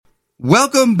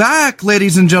Welcome back,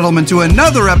 ladies and gentlemen, to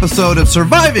another episode of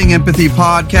Surviving Empathy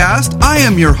Podcast. I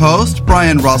am your host,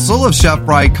 Brian Russell of Chef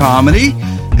Bry Comedy.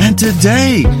 And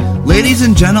today, ladies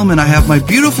and gentlemen, I have my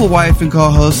beautiful wife and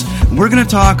co-host, and we're going to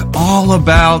talk all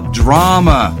about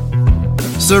drama.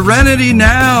 Serenity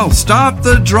now. Stop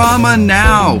the drama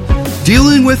now.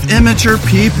 Dealing with immature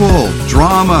people,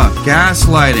 drama,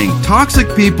 gaslighting,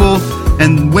 toxic people,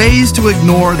 and ways to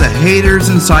ignore the haters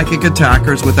and psychic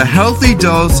attackers with a healthy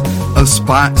dose of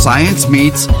science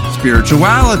meets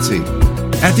spirituality.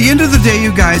 At the end of the day,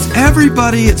 you guys,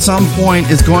 everybody at some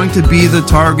point is going to be the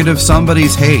target of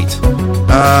somebody's hate.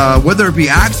 Whether it be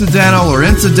accidental or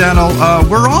incidental,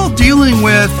 we're all dealing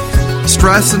with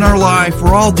stress in our life,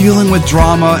 we're all dealing with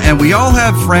drama, and we all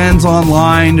have friends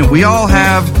online, and we all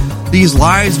have these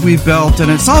lives we've built, and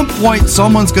at some point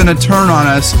someone's going to turn on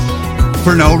us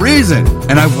for no reason,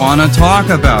 and I want to talk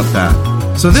about that.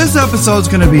 So this episode is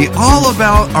going to be all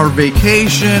about our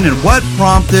vacation and what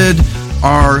prompted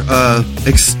our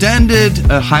extended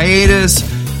hiatus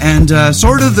and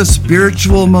sort of the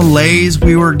spiritual malaise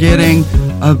we were getting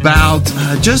about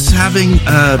just having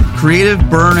creative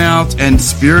burnout and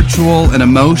spiritual and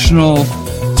emotional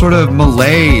sort of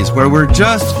malaise where we're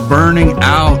just burning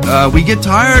out. We get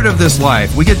tired of this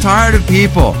life. We get tired of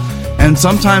people. And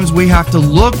sometimes we have to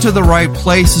look to the right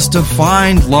places to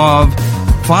find love,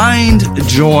 find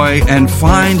joy, and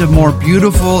find a more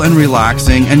beautiful and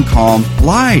relaxing and calm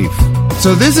life.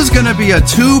 So this is going to be a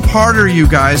two-parter, you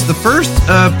guys. The first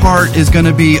part is going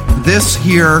to be this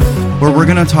here, where we're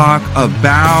going to talk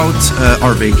about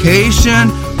our vacation.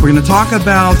 We're going to talk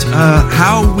about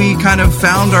how we kind of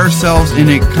found ourselves in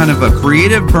a kind of a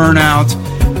creative burnout.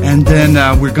 And then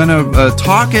we're going to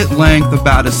talk at length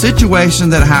about a situation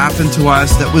that happened to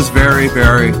us that was very,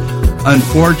 very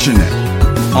unfortunate.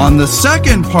 On the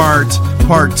second part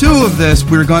two of this,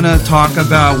 we're going to talk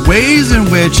about ways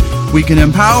in which we can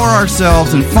empower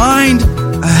ourselves and find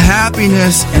a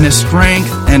happiness and a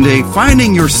strength and a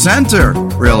finding your center,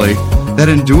 really, that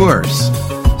endures.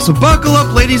 So buckle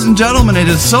up, ladies and gentlemen. It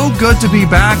is so good to be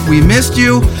back. We missed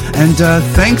you, and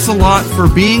thanks a lot for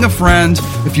being a friend.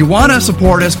 If you want to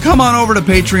support us, come on over to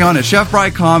Patreon at Chef Bry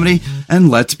Comedy,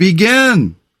 and let's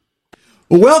begin.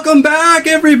 Welcome back,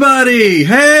 everybody.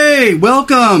 Hey,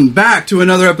 welcome back to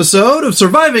another episode of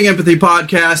Surviving Empathy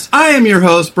Podcast. I am your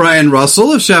host, Brian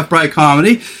Russell of Chef Bry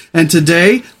Comedy, and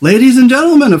today, ladies and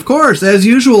gentlemen, of course, as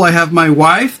usual, I have my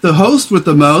wife, the host with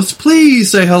the most. Please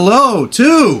say hello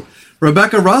to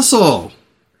Rebecca Russell.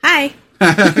 Hi.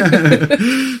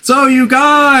 So you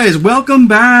guys, welcome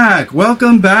back.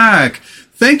 Welcome back.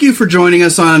 Thank you for joining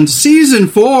us on Season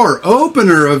 4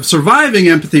 opener of Surviving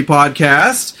Empathy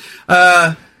Podcast.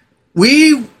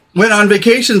 We went on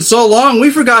vacation so long,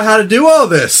 we forgot how to do all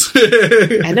this.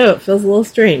 I know, it feels a little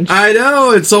strange. I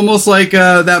know, it's almost like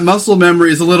that muscle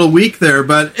memory is a little weak there,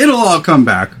 but it'll all come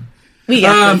back. We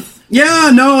got this.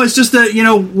 Yeah, no, it's just that,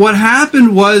 what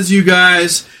happened was, you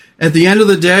guys, at the end of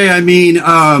the day, I mean,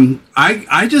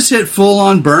 I just hit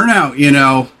full-on burnout,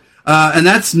 and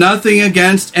that's nothing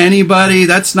against anybody.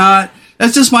 That's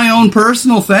just my own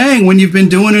personal thing. When you've been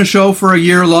doing a show for a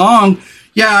year long,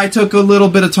 yeah, I took a little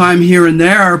bit of time here and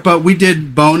there, but we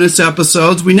did bonus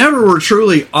episodes. We never were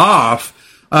truly off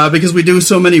because we do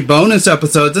so many bonus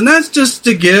episodes, and that's just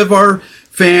to give our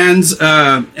fans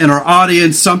and our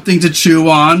audience something to chew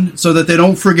on so that they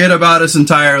don't forget about us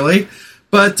entirely.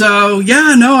 But,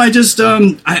 I just,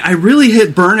 I really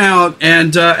hit burnout,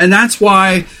 and that's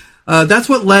why, that's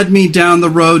what led me down the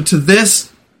road to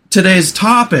today's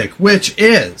topic, which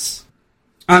is,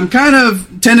 I'm kind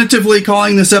of tentatively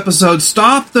calling this episode,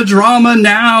 Stop the Drama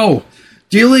Now.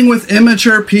 Dealing with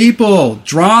immature people,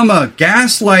 drama,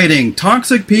 gaslighting,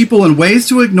 toxic people, and ways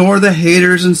to ignore the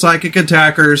haters and psychic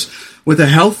attackers with a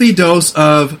healthy dose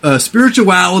of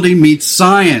spirituality meets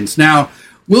science. Now,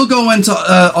 we'll go into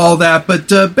all that, but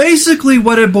basically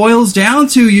what it boils down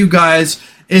to, you guys,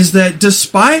 is that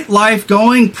despite life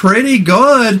going pretty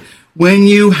good, when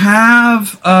you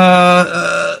have,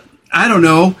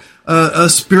 a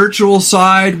spiritual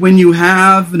side, when you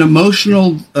have an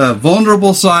emotional,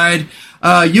 vulnerable side,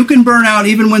 you can burn out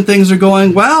even when things are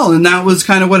going well. And that was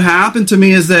kind of what happened to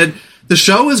me, is that the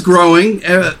show is growing.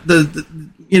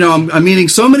 I'm meeting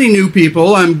so many new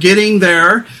people. I'm getting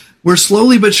there. We're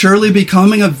slowly but surely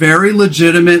becoming a very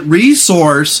legitimate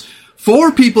resource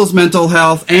for people's mental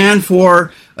health and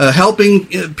for helping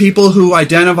people who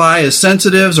identify as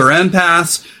sensitives or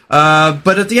empaths.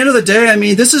 But at the end of the day, I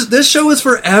mean, this show is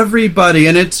for everybody,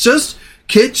 and it's just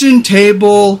kitchen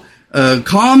table,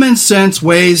 common sense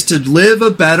ways to live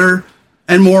a better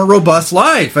and more robust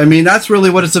life. I mean, that's really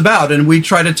what it's about. And we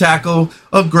try to tackle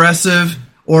aggressive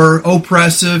or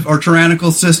oppressive or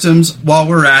tyrannical systems while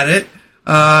we're at it.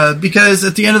 Because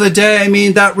at the end of the day, I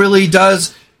mean, that really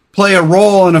does play a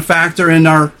role and a factor in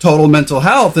our total mental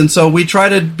health. And so we try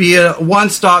to be a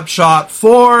one-stop shop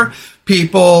for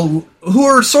people who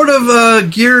are sort of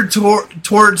geared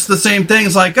towards the same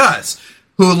things like us,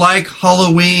 who like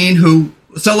Halloween, who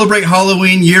celebrate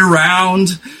Halloween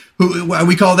year-round, who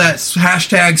we call that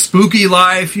hashtag spooky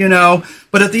life, you know.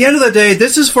 But at the end of the day,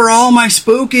 this is for all my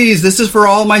spookies. This is for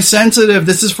all my sensitive.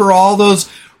 This is for all those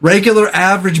regular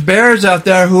average bears out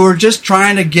there who are just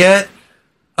trying to get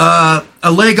a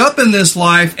leg up in this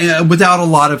life without a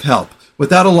lot of help,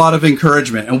 without a lot of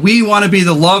encouragement. And we want to be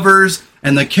the lovers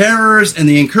and the carers and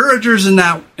the encouragers in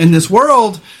this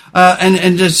world,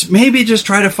 and just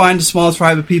try to find a small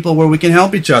tribe of people where we can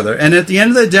help each other. And at the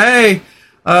end of the day,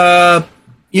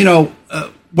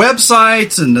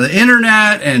 websites and the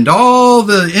internet and all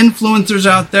the influencers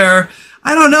out there,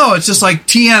 I don't know. It's just like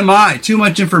TMI, too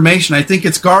much information. I think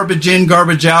it's garbage in,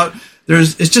 garbage out.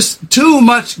 It's just too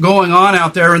much going on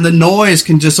out there, and the noise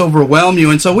can just overwhelm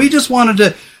you. And so we just wanted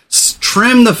to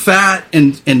trim the fat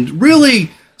and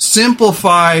really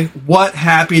simplify what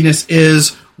happiness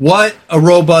is, what a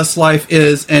robust life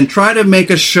is, and try to make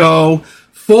a show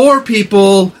for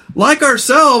people like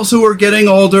ourselves who are getting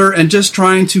older and just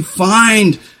trying to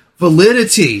find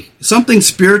validity, something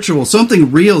spiritual,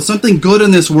 something real, something good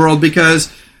in this world,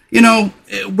 because, you know,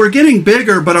 we're getting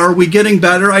bigger, but are we getting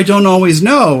better? I don't always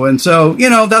know. And so, you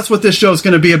know, that's what this show is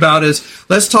going to be about, is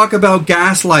let's talk about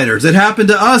gaslighters. It happened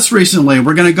to us recently.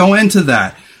 We're going to go into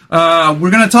that.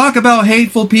 We're going to talk about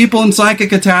hateful people and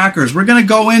psychic attackers. We're going to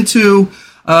go into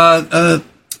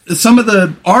some of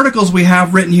the articles we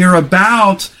have written here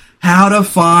about how to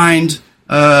find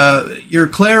your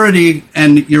clarity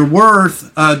and your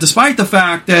worth, despite the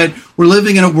fact that we're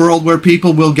living in a world where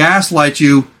people will gaslight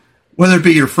you, whether it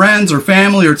be your friends or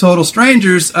family or total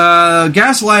strangers.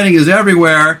 Gaslighting is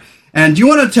everywhere. And do you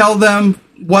want to tell them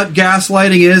what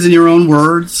gaslighting is in your own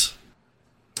words?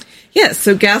 Yeah,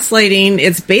 so gaslighting,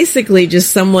 it's basically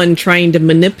just someone trying to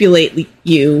manipulate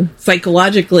you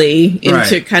psychologically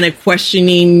into kind of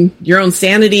questioning your own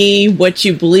sanity, what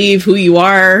you believe, who you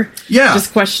are. Yeah.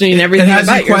 Just questioning everything about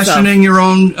yourself. It has you questioning your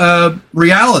own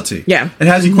reality. Yeah. It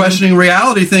has you questioning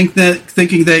reality,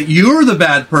 thinking that you're the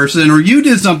bad person or you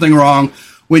did something wrong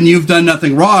when you've done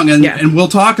nothing wrong. And we'll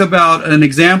talk about an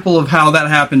example of how that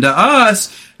happened to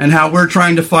us and how we're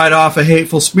trying to fight off a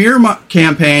hateful smear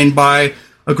campaign by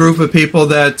a group of people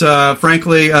that,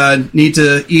 frankly, need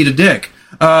to eat a dick.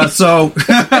 But at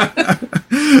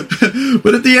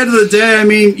the end of the day, I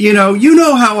mean, you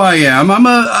know how I am. I'm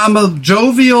a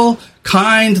jovial,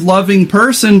 kind, loving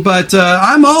person, but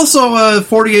I'm also a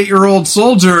 48-year-old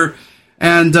soldier,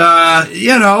 and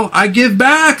I give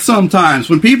back sometimes.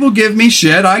 When people give me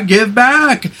shit, I give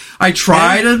back. I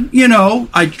try to,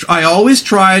 I always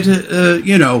try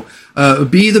to,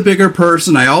 be the bigger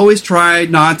person. I always try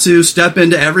not to step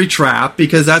into every trap,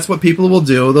 because that's what people will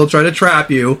do. They'll try to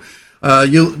trap you.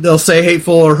 They'll say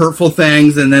hateful or hurtful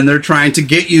things, and then they're trying to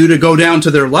get you to go down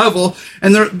to their level.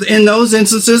 And in those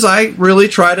instances, I really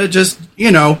try to just,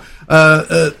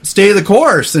 stay the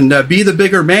course and be the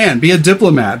bigger man, be a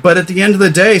diplomat. But at the end of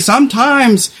the day,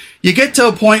 sometimes you get to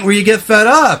a point where you get fed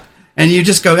up. And you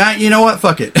just go, you know what,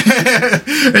 fuck it.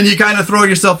 And you kind of throw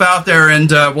yourself out there,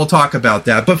 and we'll talk about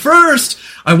that. But first,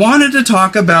 I wanted to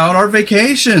talk about our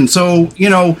vacation. So,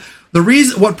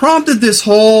 what prompted this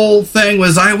whole thing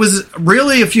was I was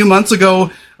really a few months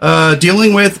ago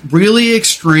dealing with really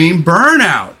extreme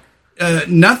burnout.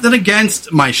 Nothing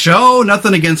against my show,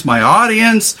 nothing against my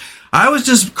audience. I was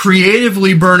just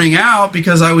creatively burning out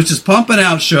because I was just pumping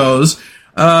out shows.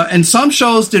 And some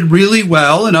shows did really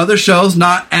well and other shows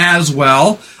not as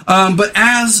well. But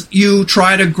as you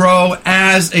try to grow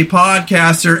as a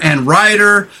podcaster and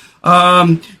writer,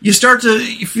 you start to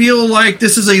feel like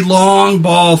this is a long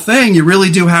ball thing. You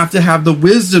really do have to have the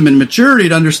wisdom and maturity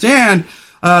to understand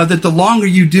that the longer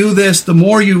you do this, the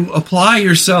more you apply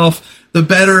yourself, the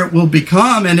better it will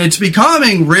become. And it's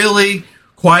becoming really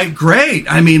quite great.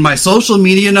 I mean, my social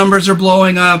media numbers are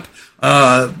blowing up.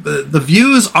 The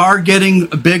views are getting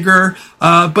bigger,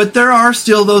 but there are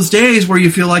still those days where you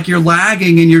feel like you're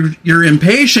lagging and you're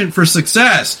impatient for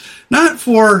success, not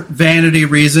for vanity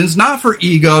reasons, not for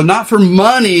ego, not for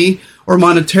money or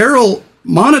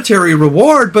monetary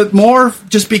reward, but more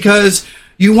just because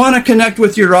you want to connect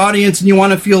with your audience and you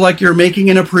want to feel like you're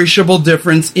making an appreciable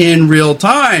difference in real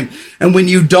time. And when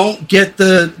you don't get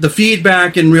the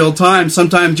feedback in real time,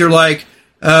 sometimes you're like,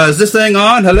 is this thing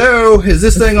on? Hello? Is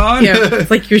this thing on? Yeah, it's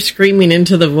like you're screaming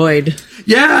into the void.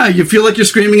 Yeah, you feel like you're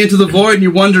screaming into the void and you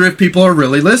wonder if people are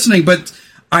really listening. But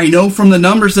I know from the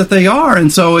numbers that they are.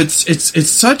 And so it's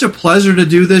such a pleasure to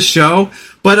do this show.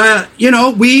 But,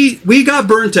 we got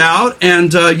burnt out,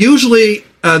 and usually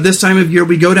this time of year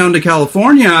we go down to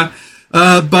California.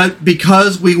 But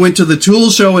because we went to the Tool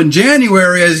show in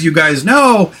January, as you guys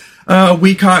know,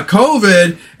 we caught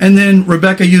COVID, and then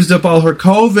Rebecca used up all her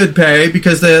COVID pay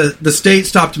because the state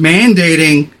stopped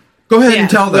mandating. Go ahead and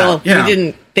tell that.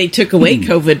 Yeah. They took away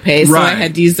COVID pay, so I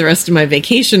had to use the rest of my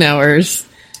vacation hours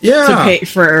to pay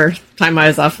for time I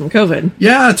was off from COVID.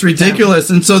 Yeah, it's ridiculous.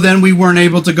 And so then we weren't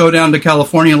able to go down to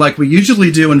California like we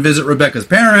usually do and visit Rebecca's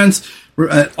parents,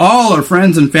 all our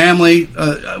friends and family.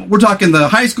 We're talking the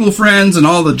high school friends and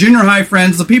all the junior high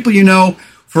friends, the people you know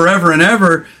forever and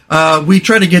ever. We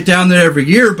try to get down there every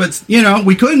year, but,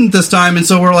 we couldn't this time. And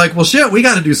so we're like, well, shit, we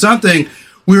got to do something.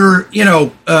 We were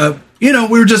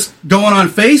just going on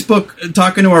Facebook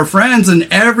talking to our friends, and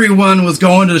everyone was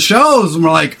going to the shows, and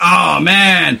we're like, oh,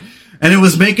 man. And it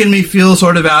was making me feel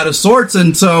sort of out of sorts.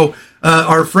 And so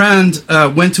our friend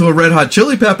went to a Red Hot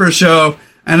Chili Peppers show,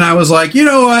 and I was like, you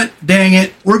know what? Dang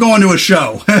it. We're going to a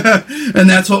show. And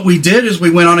that's what we did, is we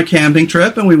went on a camping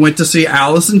trip, and we went to see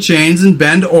Alice in Chains in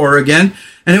Bend, Oregon.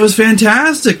 And it was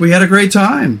fantastic. We had a great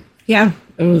time. Yeah,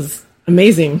 it was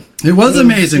amazing. It was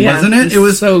amazing, wasn't it? It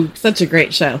was such a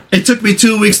great show. It took me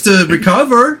 2 weeks to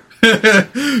recover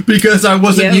because I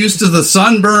wasn't used to the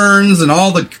sunburns and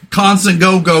all the constant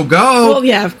go. Well,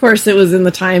 yeah, of course, it was in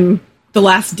the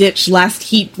last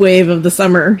heat wave of the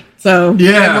summer. So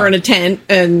we're in a tent,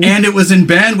 and it was in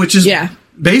Bend, which is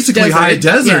basically high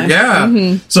desert. Yeah.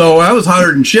 Mm-hmm. So I was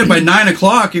hotter than shit. By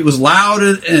 9:00, it was loud,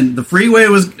 and the freeway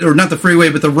or not the freeway,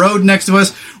 but the road next to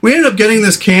us. We ended up getting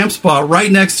this camp spot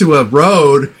right next to a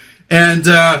road, and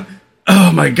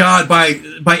oh my God, by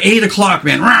 8:00,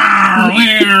 man,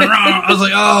 I was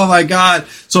like, oh my God.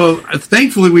 So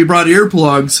thankfully we brought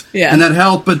earplugs, and that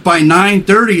helped. But by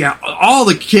 9:30, all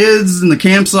the kids in the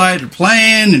campsite are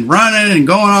playing and running and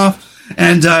going off.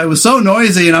 And it was so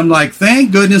noisy, and I'm like,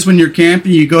 thank goodness when you're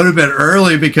camping, you go to bed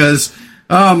early, because,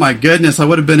 oh my goodness, I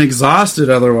would have been exhausted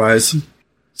otherwise.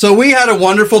 So we had a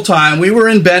wonderful time. We were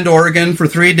in Bend, Oregon for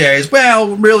 3 days.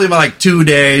 Well, really like 2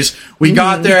 days. We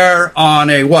got there on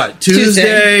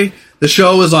Tuesday. The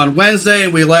show was on Wednesday,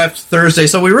 and we left Thursday.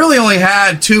 So we really only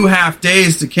had 2 half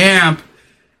days to camp.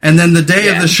 And then the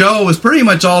day of the show was pretty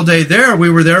much all day there. We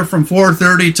were there from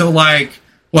 4:30 till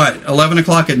 11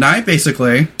 o'clock at night,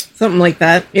 basically. Something like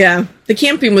that, yeah. The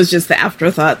camping was just the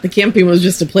afterthought. The camping was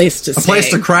just a place to stay. A place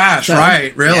to crash,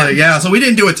 right, really, yeah. So we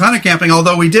didn't do a ton of camping,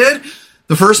 although we did,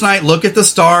 the first night, look at the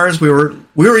stars. We were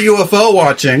UFO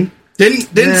watching.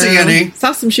 Didn't see any.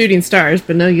 Saw some shooting stars,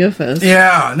 but no UFOs.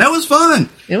 Yeah, and that was fun.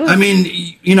 It was. I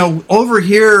mean, over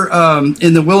here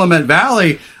in the Willamette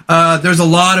Valley, there's a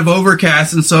lot of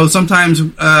overcast, and so sometimes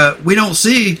we don't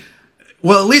see,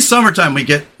 well, at least summertime we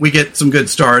get some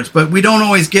good stars, but we don't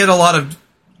always get a lot of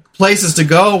places to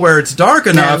go where it's dark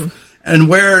enough and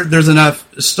where there's enough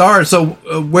stars. So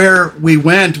where we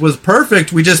went was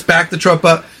perfect. We just backed the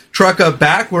truck up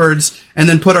backwards and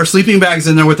then put our sleeping bags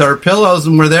in there with our pillows,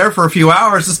 and we're there for a few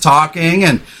hours just talking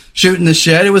and shooting the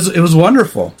shit. It was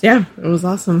wonderful. Yeah, it was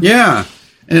awesome. Yeah.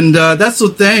 And that's the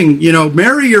thing,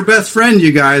 marry your best friend,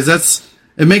 you guys.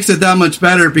 It makes it that much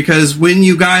better, because when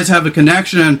you guys have a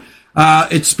connection,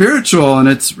 it's spiritual, and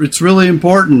it's really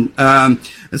important.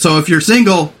 And so if you're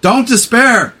single, don't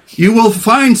despair. You will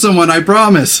find someone, I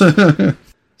promise. So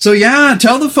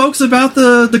tell the folks about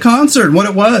the concert and what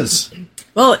it was.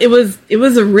 Well, it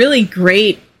was a really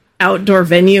great outdoor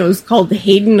venue. It was called the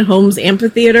Hayden Homes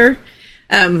Amphitheater.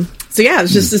 It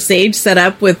was just a stage set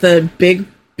up with a big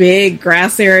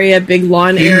grass area, big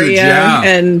lawn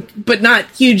area, but not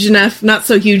huge enough, not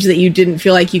so huge that you didn't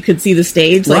feel like you could see the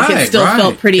stage. It still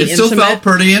felt pretty intimate. It still felt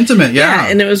pretty intimate, yeah.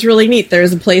 And it was really neat. There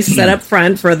was a place set up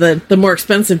front for the more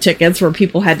expensive tickets where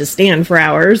people had to stand for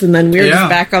hours, and then we were just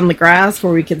back on the grass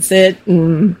where we could sit,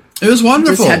 and it was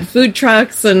wonderful. Just had food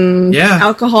trucks and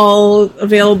alcohol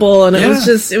available, and it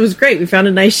was great. We found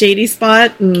a nice shady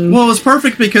spot. Well, it was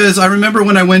perfect, because I remember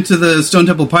when I went to the Stone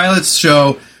Temple Pilots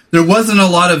show, there wasn't a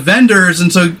lot of vendors,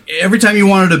 and so every time you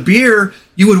wanted a beer,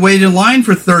 you would wait in line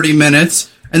for 30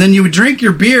 minutes, and then you would drink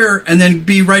your beer and then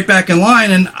be right back in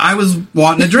line, and I was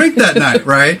wanting to drink that night,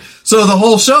 right? So the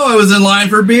whole show I was in line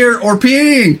for beer or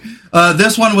peeing.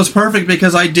 This one was perfect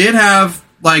because I did have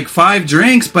 5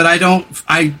 drinks, but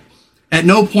at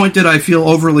no point did I feel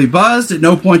overly buzzed. At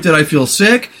no point did I feel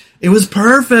sick. It was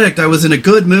perfect. I was in a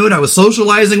good mood. I was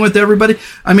socializing with everybody.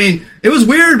 I mean, it was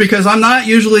weird because I'm not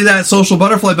usually that social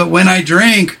butterfly, but when I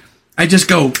drink, I just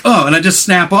go, and I just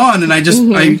snap on, and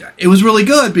it was really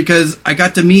good because I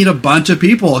got to meet a bunch of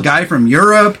people, a guy from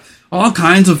Europe, all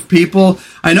kinds of people.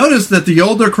 I noticed that the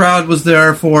older crowd was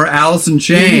there for Alice in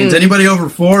Chains. Anybody over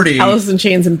 40. Alice in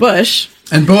Chains and Bush.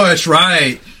 And Bush,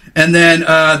 right. And then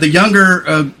the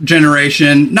younger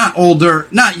generation, not older,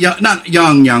 not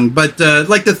young, but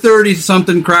like the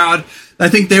 30-something crowd. I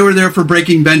think they were there for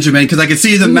Breaking Benjamin because I could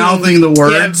see them mouthing the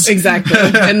words. Yeah, exactly.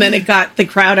 And then the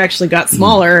crowd actually got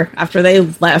smaller after they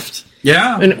left.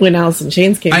 Yeah. When Alice in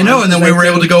Chains came I know, and then we were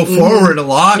able to go forward a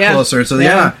lot closer. So,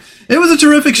 yeah. It was a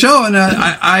terrific show, and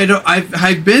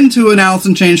I've been to an Alice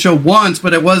in Chains show once,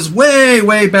 but it was way,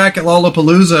 way back at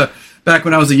Lollapalooza, back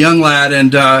when I was a young lad,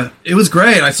 and it was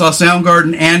great. I saw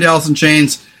Soundgarden and Alice in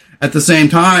Chains at the same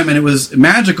time, and it was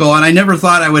magical, and I never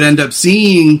thought I would end up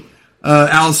seeing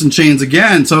Alice in Chains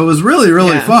again, so it was really,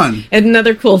 really fun. And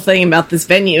another cool thing about this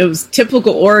venue, it was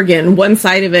typical Oregon. One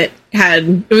side of it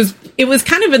it was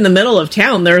kind of in the middle of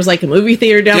town. There was like a movie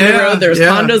theater down the road. There was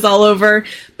condos all over,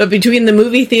 but between the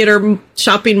movie theater,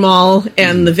 shopping mall,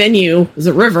 and the venue was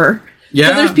a river. Yeah.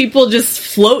 So there's people just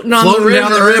floating down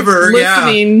the river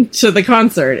listening to the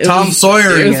concert. Tom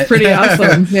Sawyer. It was pretty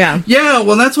awesome. Yeah. Yeah,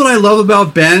 well, that's what I love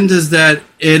about Bend is that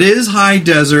it is high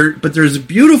desert, but there's a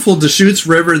beautiful Deschutes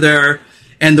River there,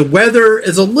 and the weather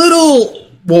is a little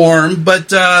warm,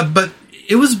 but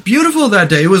it was beautiful that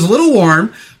day. It was a little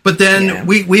warm, but then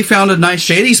we found a nice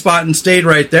shady spot and stayed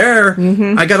right there.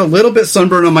 Mm-hmm. I got a little bit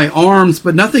sunburned on my arms,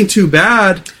 but nothing too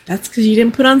bad. That's because you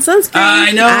didn't put on sunscreen.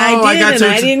 I know.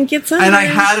 I didn't get sunburned. And I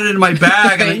had it in my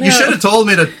bag. And you should have told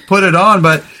me to put it on,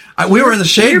 but we were in the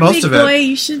shade most of it. Boy,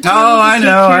 you should I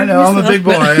know. I'm a big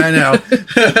boy. I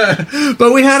know.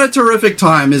 But we had a terrific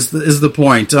time is the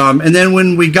point. And then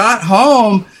when we got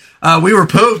home, we were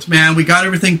pooped, man. We got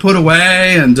everything put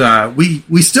away, and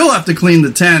we still have to clean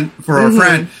the tent for our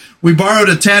friend. We borrowed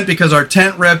a tent because our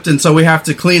tent ripped, and so we have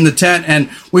to clean the tent.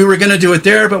 And we were going to do it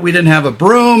there, but we didn't have a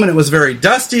broom, and it was very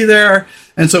dusty there.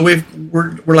 And so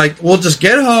we're like, we'll just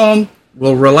get home,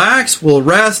 we'll relax, we'll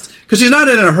rest, because she's not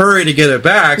in a hurry to get it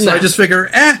back. So I just figure,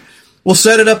 we'll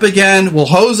set it up again, we'll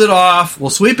hose it off,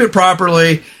 we'll sweep it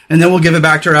properly, and then we'll give it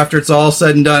back to her after it's all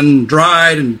said and done,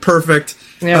 dried and perfect.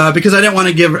 Yep. Because I didn't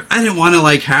want to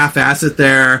like half-ass it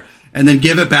there and then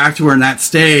give it back to her in that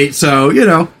state. So,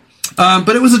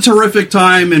 but it was a terrific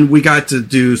time, and we got to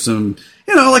do some,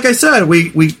 like I said,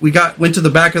 we went to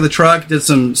the back of the truck, did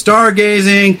some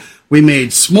stargazing, we made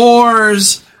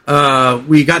s'mores,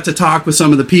 we got to talk with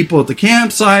some of the people at the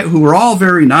campsite who were all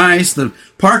very nice. The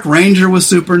park ranger was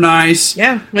super nice.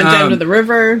 Yeah, went down to the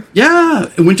river. Yeah,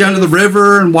 went down to the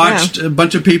river and watched a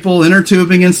bunch of people inner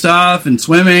tubing and stuff and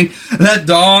swimming. That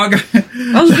dog.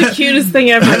 That was the cutest thing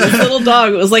ever. This little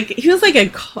dog. He was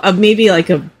like maybe like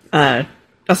a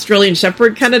Australian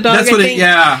Shepherd kind of dog. That's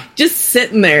what just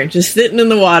sitting there, just sitting in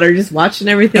the water, just watching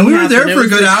everything. And we were there for a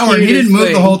good hour, and he didn't move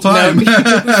the whole time.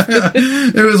 No.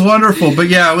 It was wonderful. But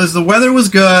yeah, the weather was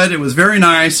good. It was very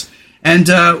nice. And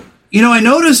I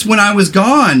noticed when I was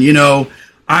gone,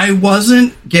 I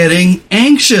wasn't getting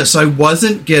anxious. I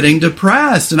wasn't getting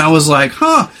depressed. And I was like,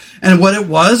 And what it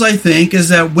was, I think, is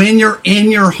that when you're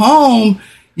in your home,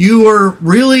 you are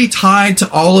really tied to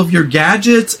all of your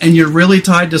gadgets, and you're really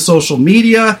tied to social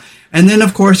media. And then,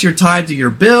 of course, you're tied to your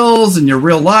bills and your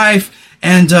real life.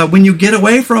 And when you get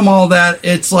away from all that,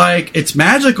 it's like, it's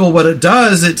magical what it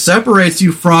does. It separates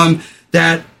you from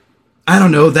that,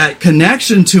 that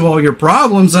connection to all your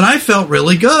problems. And I felt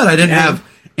really good. I didn't have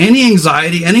any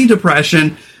anxiety, any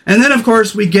depression. And then, of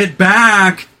course, we get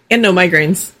back. And no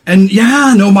migraines. And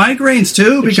no migraines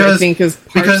too, which I think is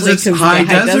because it's high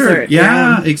desert.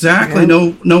 Yeah, exactly.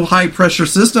 Yeah. No high pressure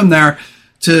system there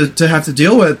to have to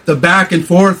deal with the back and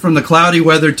forth from the cloudy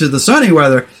weather to the sunny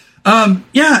weather. And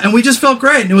we just felt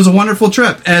great, and it was a wonderful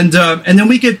trip. And then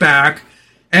we get back,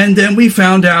 and then we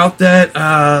found out that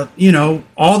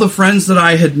all the friends that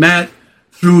I had met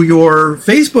through your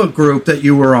Facebook group that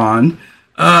you were on,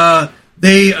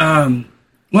 they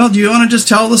do you want to just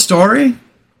tell the story?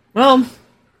 Well,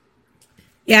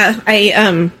 yeah,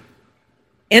 I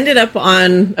ended up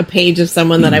on a page of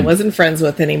someone that I wasn't friends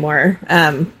with anymore,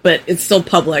 but it's still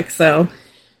public, so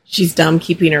she's dumb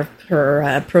keeping her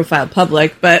profile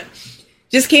public, but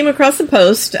just came across a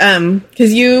post,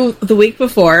 because you, the week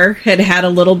before, had a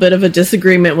little bit of a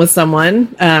disagreement with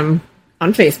someone on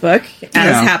Facebook,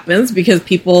 as happens, because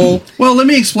people... Well, let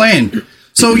me explain.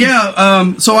 So,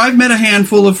 so I've met a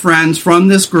handful of friends from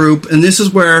this group, and this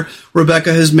is where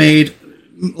Rebecca has made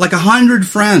like 100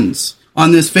 friends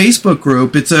on this Facebook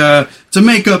group. It's a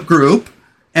makeup group,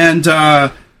 and,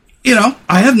 I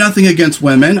have nothing against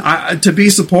women. To be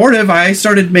supportive, I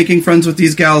started making friends with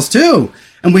these gals, too,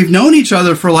 and we've known each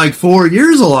other for like 4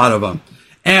 years, a lot of them.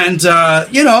 And,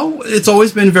 it's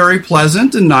always been very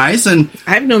pleasant and nice. And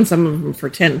I've known some of them for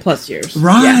 10 plus years.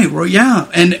 Right. Yeah. Well, yeah.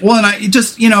 And I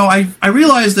just, I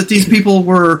realized that these people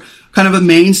were kind of a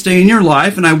mainstay in your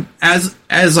life. And as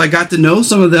I got to know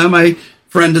some of them, I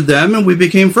friended them and we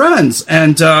became friends.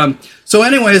 And, so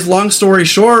anyways, long story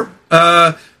short,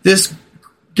 this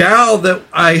gal that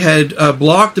I had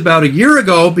blocked about a year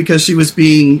ago because she was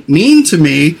being mean to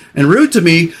me and rude to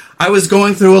me, I was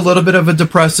going through a little bit of a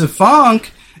depressive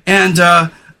funk, and,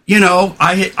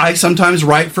 I sometimes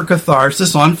write for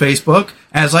catharsis on Facebook,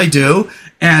 as I do,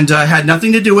 and had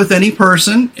nothing to do with any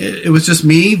person. It was just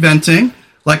me venting,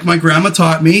 like my grandma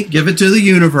taught me, give it to the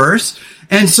universe.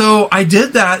 And so I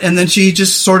did that, and then she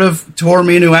just sort of tore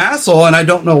me a new asshole, and I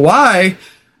don't know why.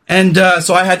 And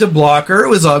so I had to block her. It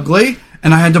was ugly,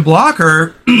 and I had to block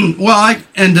her. Well, I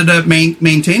ended up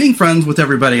maintaining friends with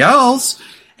everybody else.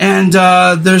 And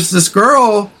there's this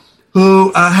girl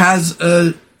who has,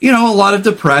 a lot of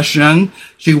depression.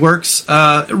 She works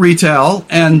retail,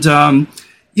 and,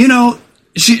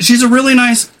 she's a really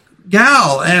nice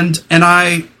gal. And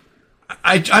I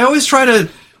always try to,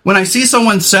 when I see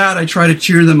someone sad, I try to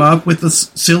cheer them up with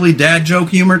this silly dad joke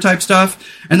humor type stuff.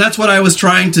 And that's what I was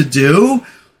trying to do,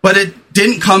 but it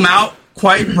didn't come out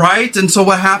quite right. And so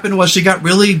what happened was she got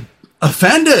really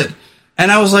offended.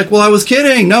 And I was like, well, I was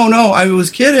kidding. No, I was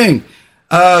kidding.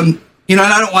 And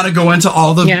I don't want to go into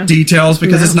all the details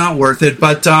because it's not worth it.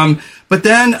 But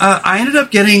then I ended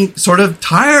up getting sort of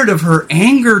tired of her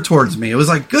anger towards me. It was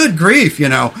like, good grief,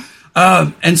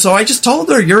 and so I just told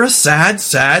her, you're a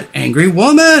sad, angry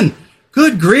woman.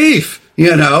 Good grief,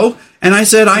 And I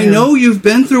said, I know you've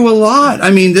been through a lot. I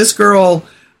mean, this girl,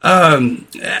 her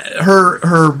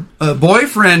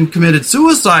boyfriend committed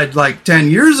suicide like 10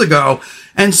 years ago.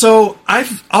 And so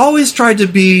I've always tried to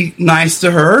be nice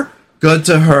to her, good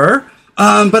to her.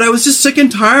 But I was just sick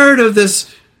and tired of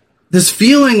this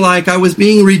feeling like I was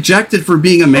being rejected for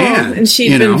being a man. And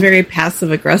she'd been very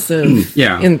passive aggressive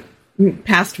in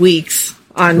past weeks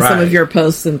on some of your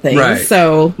posts and things. Right.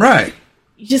 So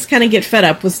you just kind of get fed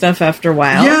up with stuff after a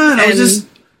while.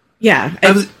 Yeah.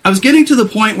 And I was getting to the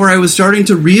point where I was starting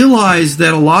to realize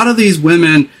that a lot of these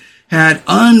women had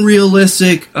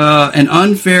unrealistic and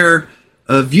unfair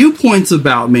viewpoints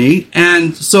about me.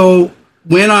 And so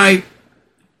when I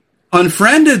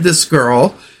unfriended this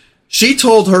girl, she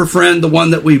told her friend, the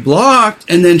one that we blocked,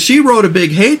 and then she wrote a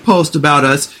big hate post about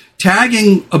us,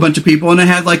 tagging a bunch of people, and it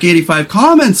had like 85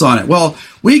 comments on it. Well,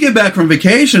 we get back from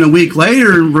vacation a week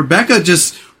later, and Rebecca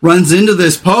just runs into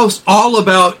this post all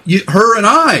about her and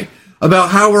I, about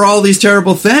how we're all these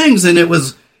terrible things, and it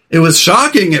was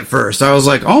shocking at first. I was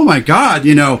like, oh my God,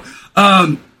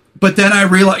 but then I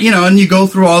realized, and you go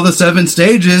through all the 7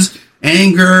 stages,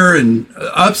 anger and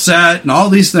upset and all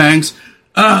these things.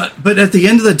 But at the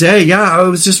end of the day, I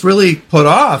was just really put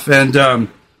off. And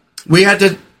we had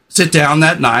to sit down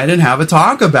that night and have a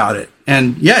talk about it.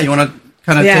 And you want to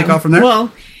kind of take off from there?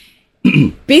 Well,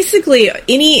 basically,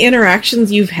 any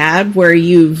interactions you've had where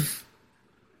you've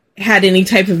had any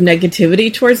type of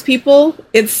negativity towards people,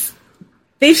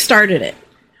 they've started it.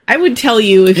 I would tell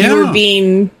you if you were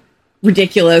being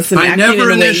ridiculous and acting in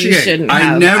a way you shouldn't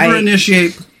have. I never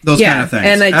initiate those kind of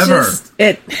things.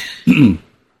 And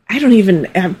I don't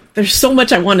even there's so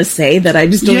much I want to say that I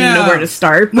just don't even know where to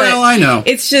start. But well, I know.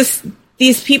 It's just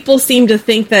these people seem to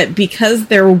think that because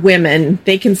they're women,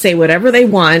 they can say whatever they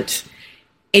want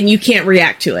and you can't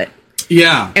react to it.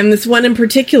 Yeah. And this one in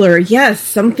particular, yes,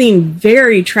 something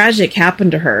very tragic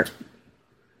happened to her.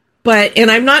 And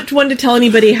I'm not one to tell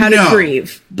anybody how to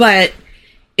grieve, but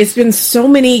it's been so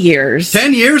many years.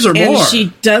 10 years or more. And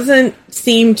she doesn't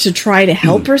seem to try to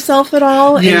help herself at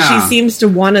all. And she seems to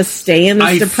want to stay in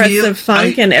this depressive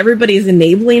funk, and everybody's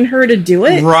enabling her to do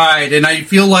it. Right. And I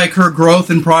feel like her growth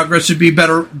and progress should be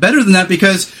better than that,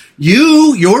 because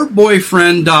your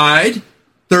boyfriend died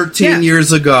 13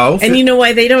 years ago. And you know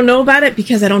why they don't know about it?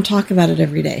 Because I don't talk about it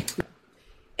every day.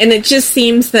 And it just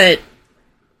seems that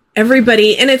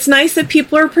everybody, and it's nice that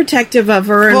people are protective of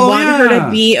her and want her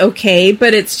to be okay,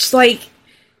 but it's just like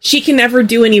she can nenever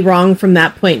do any wrong from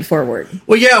that point forward.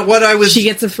 Well, she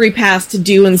gets a free pass to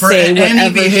do and say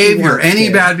whatever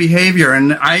any bad behavior.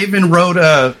 And I even wrote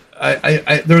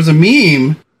there's a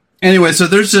meme. Anyway, so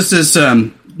there's just this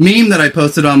meme that I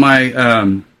posted on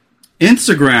my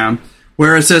Instagram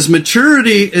where it says,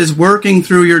 maturity is working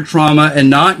through your trauma and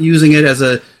not using it as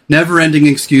a never-ending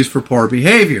excuse for poor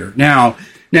behavior. Now,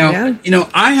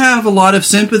 I have a lot of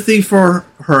sympathy for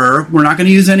her. We're not going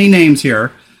to use any names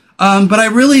here. But I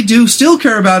really do still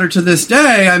care about her to this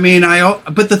day. I mean,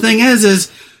 but the thing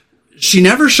is she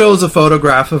never shows a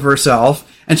photograph of herself.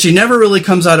 and she never really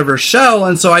comes out of her shell.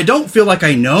 And so I don't feel like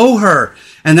I know her.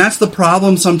 And that's the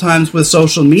problem sometimes with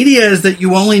social media, is that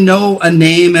you only know a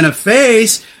name and a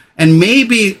face, and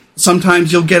maybe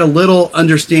sometimes you'll get a little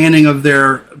understanding of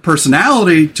their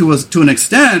personality to an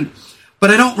extent,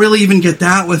 but I don't really even get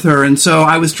that with her. And so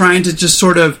I was trying to just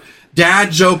sort of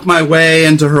dad joke my way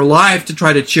into her life to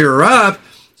try to cheer her up.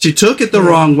 She took it the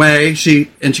wrong way. She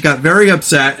got very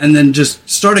upset and then just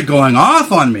started going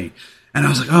off on me. And I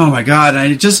was like, oh my God.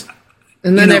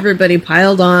 And then everybody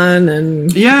piled on, and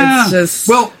it's just...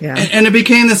 Well, and it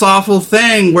became this awful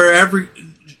thing where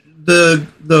the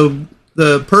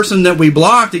person that we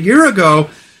blocked a year ago,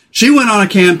 she went on a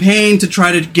campaign to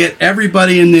try to get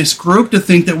everybody in this group to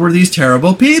think that we're these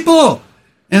terrible people.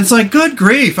 And it's like, good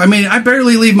grief. I mean, I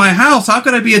barely leave my house. How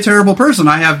could I be a terrible person?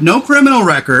 I have no criminal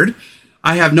record.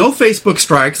 I have no Facebook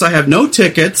strikes. I have no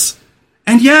tickets.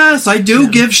 And yes, I do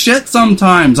give shit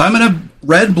sometimes. I'm a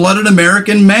red-blooded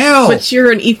American male. But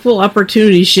you're an equal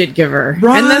opportunity shit giver.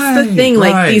 Right, and that's the thing.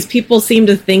 Like, these people seem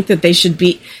to think that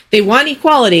they want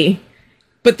equality,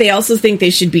 but they also think they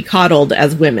should be coddled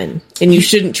as women, and you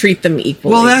shouldn't treat them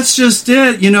equally. Well, that's just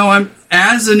it. I'm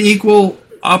as an equal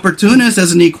opportunist,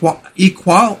 as an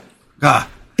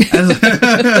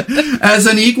as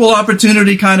an equal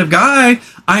opportunity kind of guy,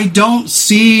 I don't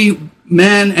see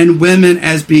men and women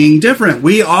as being different.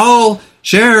 We all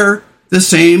share the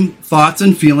same thoughts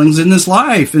and feelings in this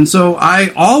life. And so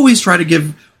I always try to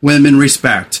give women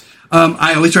respect.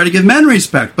 I always try to give men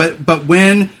respect. But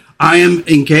when I am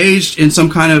engaged in some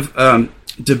kind of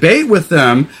debate with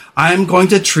them, I'm going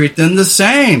to treat them the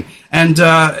same. And,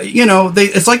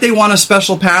 it's like they want a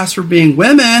special pass for being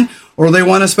women, or they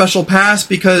want a special pass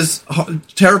because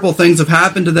terrible things have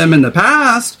happened to them in the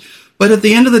past. But at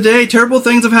the end of the day, terrible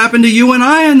things have happened to you and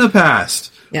I in the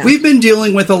past. Yeah. We've been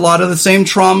dealing with a lot of the same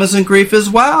traumas and grief as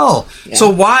well. Yeah. So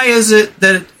why is it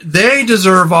that they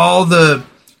deserve all the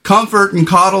comfort and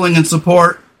coddling and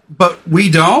support, but we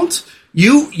don't?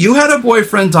 You had a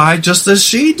boyfriend die just as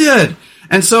she did.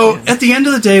 And so at the end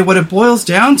of the day, what it boils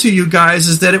down to, you guys,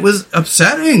 is that it was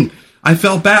upsetting. I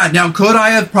felt bad. Now, could I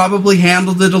have probably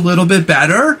handled it a little bit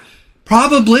better?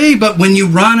 Probably. But when you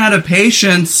run out of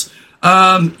patience,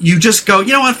 you just go,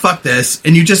 you know what, fuck this.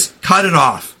 And you just cut it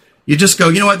off. You just go,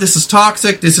 you know what, this is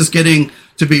toxic. This is getting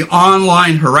to be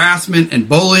online harassment and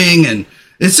bullying. And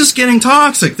it's just getting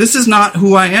toxic. This is not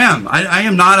who I am. I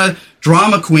am not a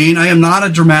drama queen. I am not a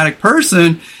dramatic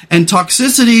person. And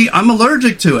toxicity, I'm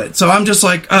allergic to it. So I'm just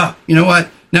like, you know what?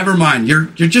 Never mind. You're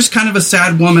just kind of a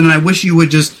sad woman, and I wish you would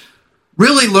just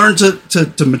really learn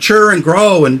to mature and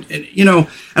grow. And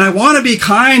I want to be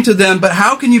kind to them, but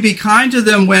how can you be kind to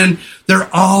them when they're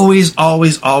always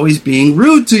being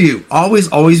rude to you?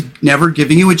 Always never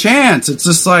giving you a chance. It's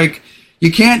just like,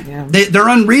 you can't, they're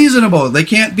unreasonable. You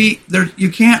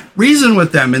can't reason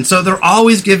with them. And so they're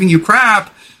always giving you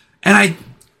crap. And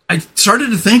I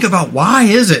started to think about, why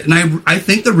is it? And I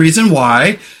think the reason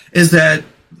why is that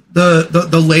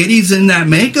the ladies in that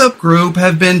makeup group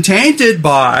have been tainted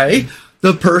by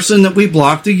the person that we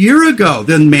blocked a year ago,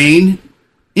 the main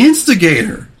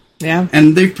instigator. Yeah.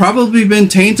 And they've probably been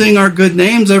tainting our good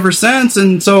names ever since.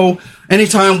 And so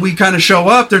anytime we kind of show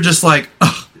up, they're just like,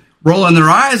 rolling their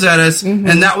eyes at us. Mm-hmm.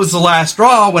 And that was the last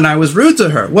straw when I was rude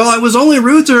to her. Well, I was only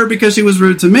rude to her because she was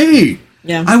rude to me.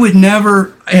 Yeah. I would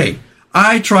never,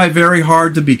 I try very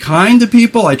hard to be kind to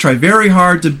people. I try very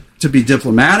hard to be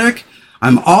diplomatic.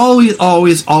 I'm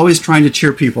always trying to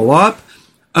cheer people up.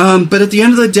 But at the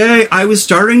end of the day, I was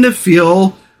starting to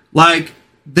feel like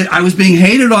that I was being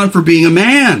hated on for being a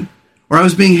man, or I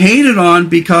was being hated on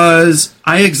because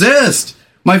I exist.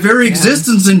 My very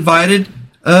existence invited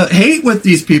hate with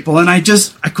these people, and I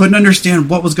couldn't understand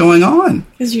what was going on.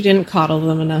 Because you didn't coddle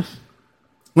them enough.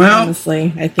 Well,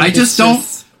 honestly, I think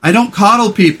I don't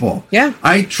coddle people. Yeah.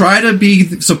 I try to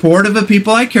be supportive of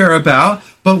people I care about,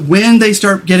 but when they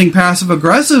start getting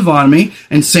passive-aggressive on me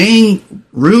and saying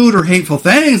rude or hateful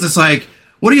things, it's like,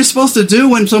 what are you supposed to do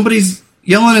when somebody's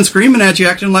yelling and screaming at you,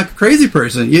 acting like a crazy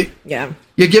person? You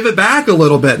give it back a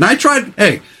little bit. And I tried,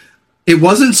 it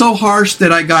wasn't so harsh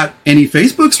that I got any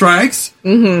Facebook strikes.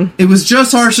 Mm-hmm. It was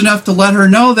just harsh enough to let her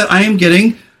know that I am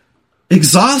getting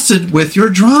exhausted with your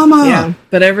drama. Yeah,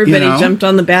 but everybody jumped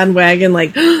on the bandwagon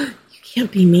like, you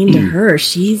can't be mean to her.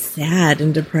 She's sad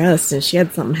and depressed, and she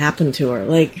had something happen to her.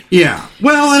 Like, yeah.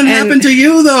 Well, and it happened to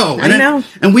you, though. I know.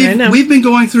 And we've been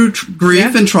going through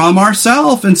grief and trauma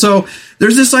ourselves. And so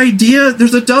there's this idea,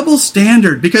 there's a double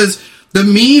standard, because the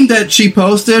meme that she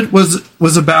posted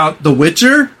was about The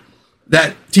Witcher,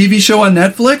 that TV show on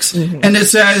Netflix, and it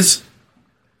says,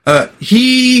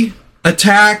 he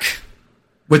attack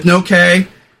with no K,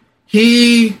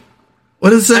 he What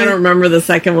does it say? I don't remember the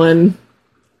second one.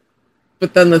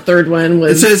 But then the third one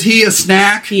was... It says, he a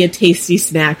snack? He a tasty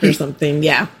snack or something,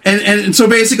 yeah. And so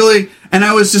basically, and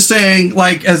I was just saying,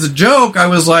 like, as a joke, I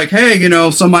was like, hey,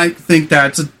 some might think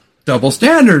that's a double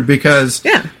standard because...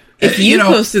 Yeah. If you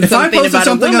posted something about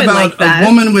a woman like that... a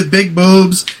woman with big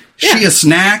boobs, she a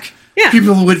snack,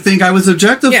 people would think I was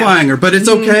objectifying her. But it's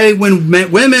okay when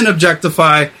women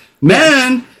objectify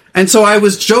men. Yeah. And so I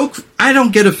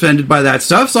don't get offended by that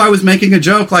stuff. So I was making a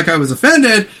joke like I was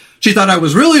offended. She thought I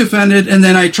was really offended, and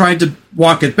then I tried to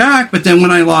walk it back. But then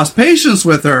when I lost patience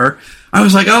with her, I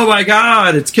was like, oh, my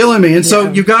God, it's killing me. And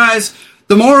so, you guys,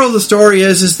 the moral of the story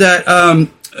is that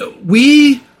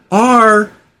we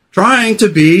are trying to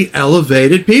be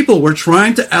elevated people. We're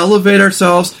trying to elevate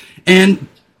ourselves and,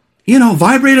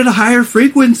 vibrate at a higher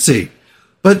frequency.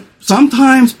 But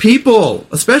sometimes people,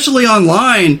 especially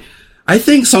online, I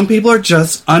think some people are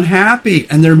just unhappy,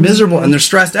 and they're miserable, and they're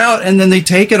stressed out, and then they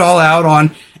take it all out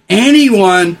on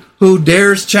anyone who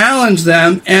dares challenge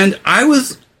them. And I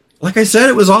was, like I said,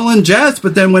 it was all in jest.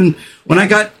 But then when I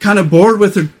got kind of bored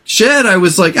with her shit, I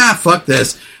was like, fuck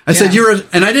this. I said,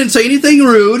 and I didn't say anything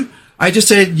rude. I just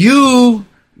said, you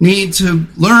need to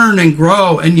learn and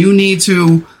grow, and you need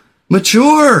to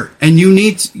mature, and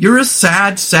you're a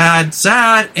sad,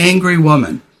 angry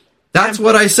woman. That's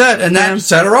what I said, and that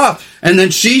set her off. And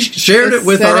then she shared it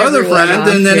with our other friend,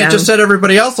 and then it just set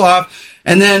everybody else off.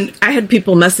 And then I had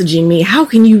people messaging me, how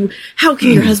can your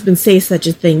husband say such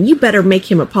a thing? You better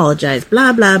make him apologize.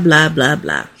 Blah, blah, blah, blah,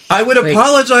 blah. I would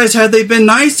apologize had they been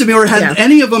nice to me or had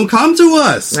any of them come to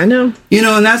us. I know.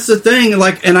 And that's the thing.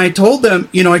 And I told them,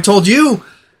 I told you,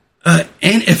 and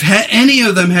if any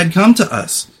of them had come to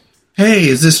us, hey,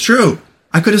 is this true?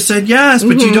 I could have said yes,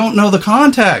 but you don't know the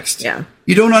context. Yeah.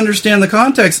 You don't understand the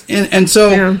context. And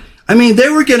so... I mean, they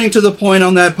were getting to the point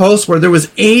on that post where there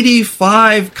was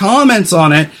 85 comments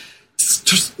on it,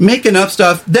 just making up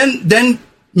stuff, then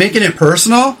making it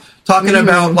personal, talking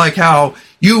about like how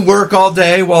you work all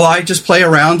day while I just play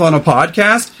around on a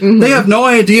podcast. They have no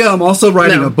idea I'm also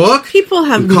writing a book. People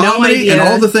have no idea. And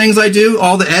all the things I do,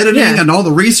 all the editing and all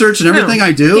the research and everything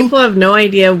I do. People have no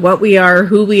idea what we are,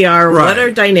 who we are, what our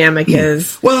dynamic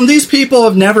is. Well, and these people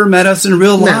have never met us in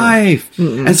real life.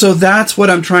 And so that's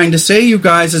what I'm trying to say, you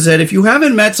guys, is that if you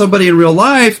haven't met somebody in real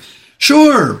life,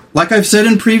 sure, like I've said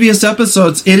in previous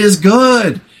episodes, it is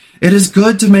good. It is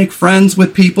good to make friends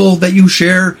with people that you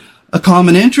share a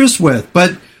common interest with,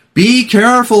 but be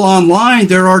careful online.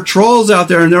 There are trolls out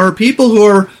there, and there are people who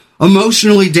are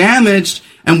emotionally damaged,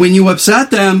 and when you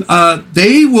upset them,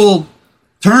 they will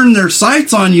turn their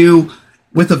sights on you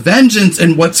with a vengeance.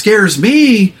 And what scares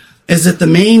me is that the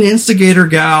main instigator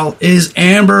gal is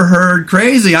Amber Heard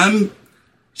crazy.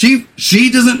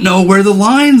 She doesn't know where the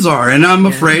lines are, and I'm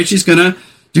afraid she's gonna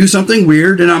do something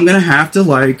weird, and I'm gonna have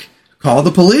to call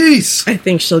the police. I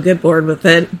think she'll get bored with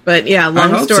it. But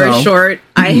long story short,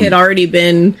 I had already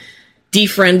been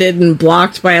defriended and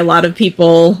blocked by a lot of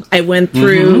people. I went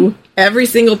through every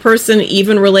single person,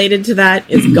 even related to that,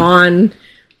 is gone.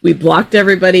 We blocked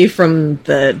everybody from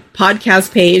the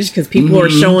podcast page because people were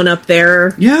showing up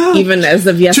there. Yeah. Even as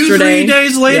of yesterday. 2-3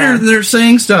 days later, they're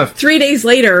saying stuff. 3 days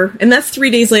later, and that's 3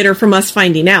 days later from us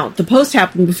finding out. The post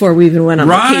happened before we even went on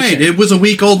vacation. It was a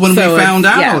week old when we found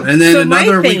out. And then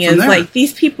another week from there. My thing is,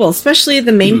 these people, especially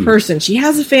the main person, she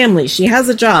has a family, she has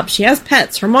a job, she has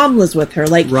pets, her mom lives with her.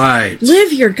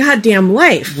 Live your goddamn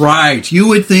life. Right. You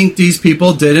would think these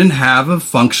people didn't have a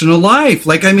functional life.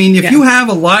 If you have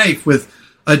a life with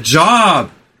a job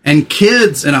and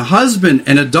kids and a husband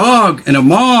and a dog and a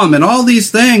mom and all these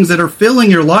things that are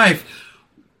filling your life,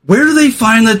 where do they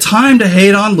find the time to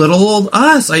hate on little old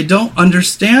us? I don't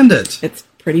understand it. It's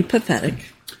pretty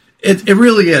pathetic. It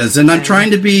really is. And I'm trying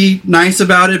to be nice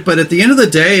about it, but at the end of the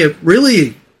day, it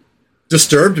really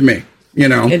disturbed me,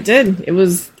 It did. It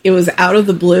was out of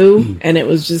the blue, and it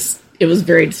was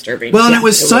very disturbing. Well, and it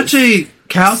was such a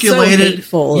calculated... So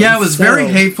hateful. Yeah, it was very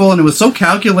hateful, and it was so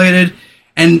calculated.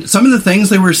 And some of the things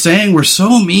they were saying were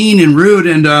so mean and rude.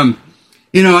 And, I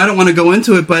don't want to go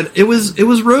into it, but it was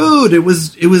rude. It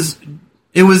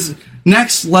was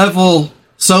next level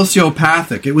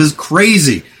sociopathic. It was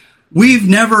crazy. We've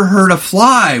never hurt a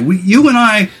fly. You and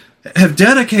I have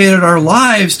dedicated our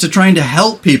lives to trying to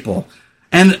help people.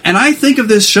 And I think of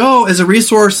this show as a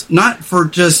resource, not for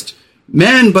just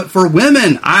men, but for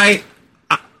women.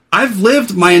 I've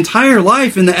lived my entire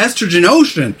life in the estrogen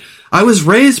ocean. I was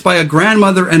raised by a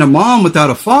grandmother and a mom without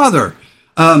a father.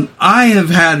 I have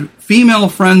had female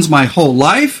friends my whole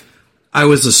life. I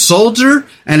was a soldier,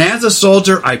 and as a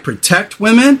soldier, I protect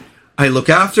women. I look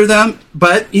after them.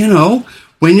 But,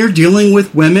 when you're dealing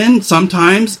with women,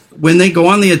 sometimes when they go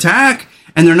on the attack,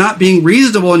 and they're not being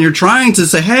reasonable, and you're trying to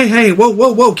say, hey,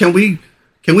 whoa, can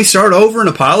we start over and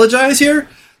apologize here?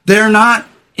 They're not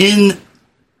in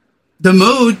the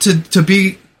mood to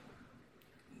be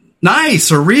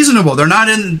nice or reasonable. They're not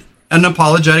in an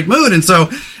apologetic mood. And so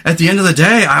at the end of the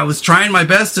day, I was trying my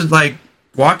best to like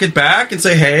walk it back and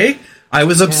say, hey, I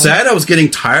was upset. I was getting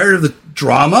tired of the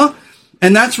drama.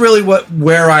 And that's really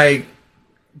where I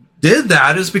did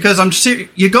that, is because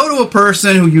you go to a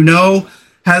person who you know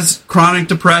has chronic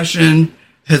depression,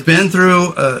 has been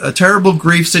through a terrible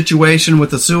grief situation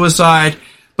with a suicide,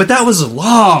 but that was a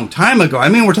long time ago. I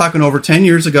mean, we're talking over 10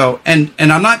 years ago, and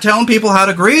I'm not telling people how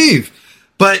to grieve,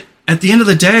 but at the end of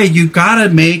the day, you got to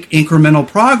make incremental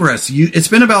progress. It's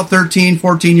been about 13,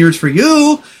 14 years for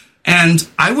you, and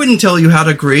I wouldn't tell you how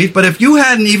to grieve, but if you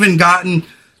hadn't even gotten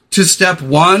to step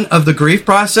one of the grief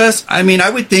process, I mean, I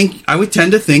would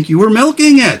tend to think you were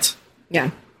milking it.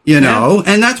 Yeah. You know,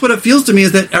 and that's what it feels to me,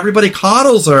 is that everybody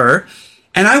coddles her.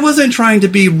 And I wasn't trying to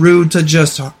be rude to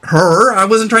just her. I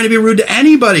wasn't trying to be rude to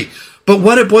anybody. But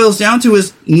what it boils down to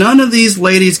is none of these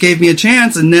ladies gave me a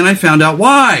chance. And then I found out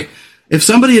why. If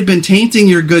somebody had been tainting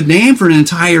your good name for an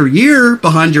entire year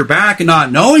behind your back and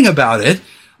not knowing about it,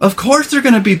 of course they're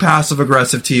going to be passive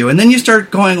aggressive to you. And then you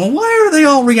start going, well, why are they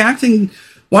all reacting?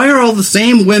 Why are all the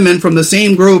same women from the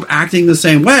same group acting the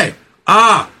same way?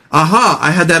 I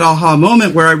had that aha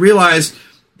moment where I realized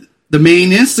the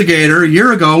main instigator a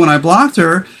year ago when I blocked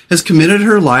her has committed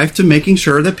her life to making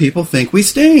sure that people think we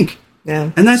stink.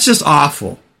 Yeah. And that's just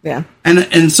awful. Yeah.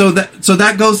 And so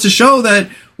that goes to show that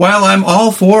while I'm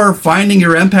all for finding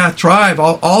your empath tribe,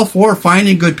 all for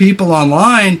finding good people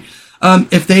online,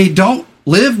 if they don't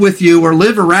live with you or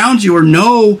live around you or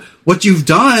know what you've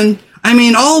done, I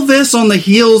mean, all this on the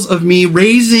heels of me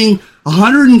raising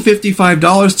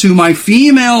 $155 to my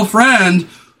female friend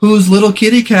whose little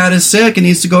kitty cat is sick and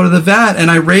needs to go to the vet,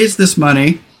 and I raised this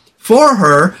money for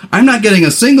her. I'm not getting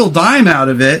a single dime out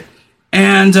of it,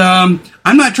 and I'm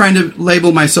not trying to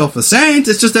label myself a saint.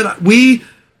 It's just that we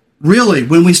really,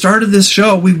 when we started this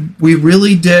show, we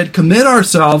really did commit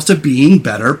ourselves to being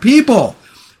better people.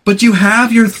 But you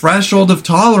have your threshold of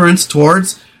tolerance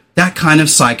towards that kind of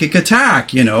psychic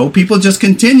attack, you know, people just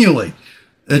continually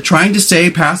trying to say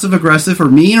passive-aggressive or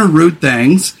mean or rude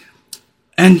things,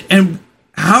 and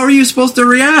how are you supposed to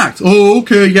react? Oh,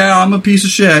 okay, yeah, I'm a piece of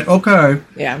shit. Okay.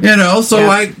 Yeah. You know, so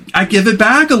yeah. I give it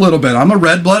back a little bit. I'm a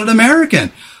red-blooded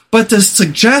American. But to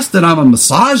suggest that I'm a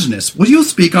misogynist, will you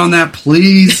speak on that,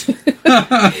 please?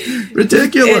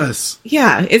 Ridiculous.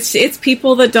 It's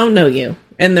people that don't know you,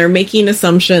 and they're making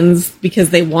assumptions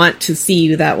because they want to see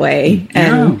you that way.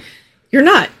 And yeah. You're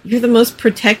not. You're the most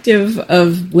protective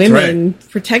of women,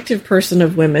 protective person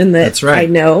of women that I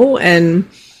know. And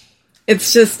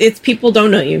it's people don't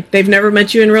know you. They've never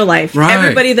met you in real life. Right.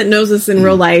 Everybody that knows us in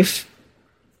real life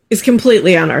is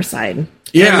completely on our side.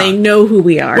 Yeah. And they know who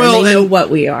we are. Well, and they know what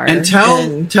we are. And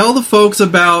tell the folks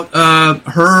about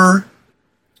her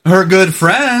good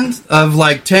friend of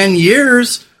like 10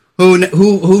 years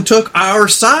who took our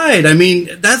side. I mean,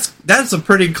 that's a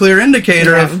pretty clear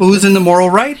indicator of who's in the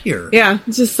moral right here. Yeah,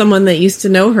 it's just someone that used to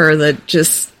know her that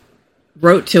just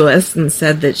wrote to us and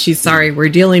said that she's sorry we're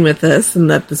dealing with this, and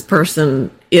that this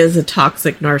person is a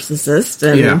toxic narcissist.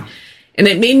 And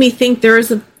it made me think there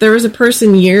was a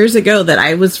person years ago that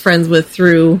I was friends with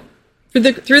through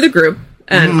the group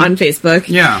and on Facebook.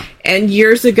 Yeah. And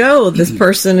years ago, this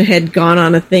person had gone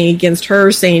on a thing against her,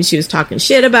 saying she was talking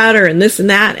shit about her and this and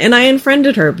that. And I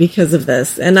unfriended her because of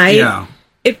this. And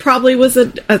it probably was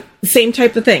a same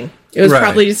type of thing. It was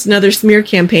probably just another smear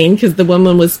campaign because the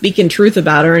woman was speaking truth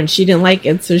about her and she didn't like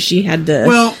it. So she had to.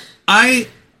 Well, I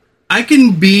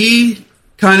can be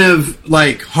kind of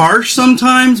like harsh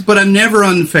sometimes, but I'm never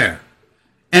unfair.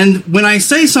 And when I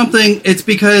say something, it's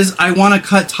because I want to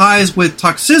cut ties with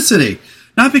toxicity,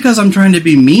 not because I'm trying to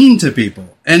be mean to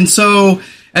people. And so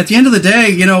at the end of the day,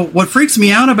 you know, what freaks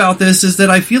me out about this is that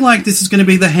I feel like this is going to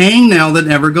be the hangnail that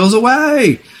never goes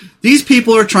away. These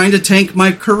people are trying to tank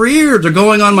my career. They're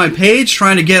going on my page,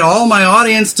 trying to get all my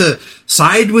audience to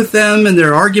side with them in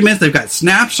their arguments. They've got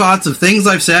snapshots of things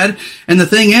I've said. And the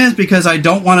thing is, because I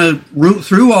don't want to root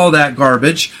through all that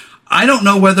garbage, I don't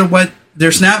know whether what they're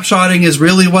snapshotting is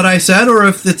really what I said or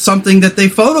if it's something that they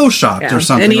photoshopped or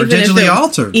something or digitally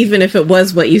altered. Even if it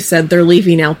was what you said, they're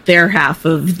leaving out their half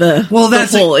of the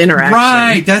whole interaction.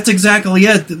 Right. That's exactly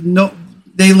it. No,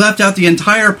 they left out the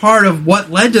entire part of what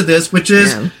led to this, which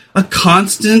is a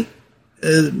constant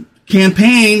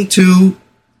campaign to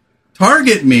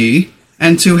target me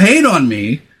and to hate on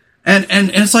me. And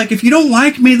it's like, if you don't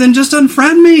like me, then just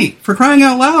unfriend me, for crying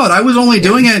out loud. I was only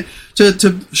doing it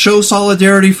to show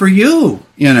solidarity for you,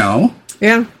 you know?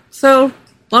 Yeah. So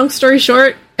long story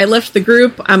short, I left the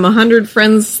group. I'm 100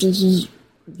 friends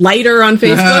lighter on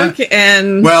Facebook,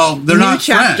 and they're not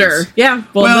chapter. Friends. Yeah,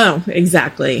 no,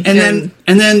 exactly. And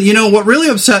then you know what really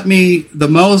upset me the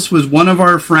most was one of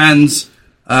our friends.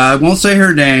 I won't say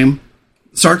her name.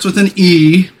 Starts with an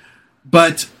E,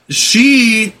 but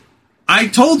I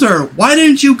told her, why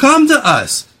didn't you come to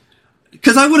us?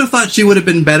 Because I would have thought she would have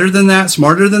been better than that,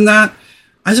 smarter than that.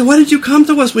 I said, why didn't you come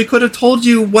to us? We could have told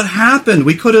you what happened.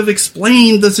 We could have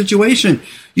explained the situation.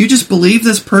 You just believe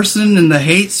this person and the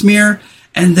hate smear,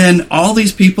 and then all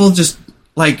these people just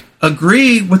like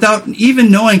agree without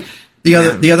even knowing the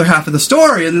other half of the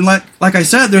story. And then like I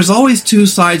said, there's always two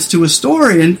sides to a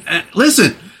story. And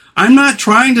listen, I'm not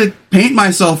trying to paint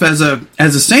myself as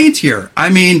a saint here. I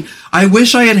mean, I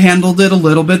wish I had handled it a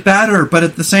little bit better, but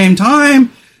at the same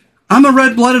time, I'm a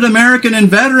red-blooded American and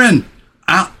veteran.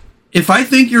 If I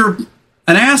think you're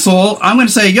an asshole, I'm going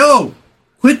to say, yo,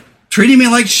 quit treating me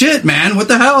like shit, man. What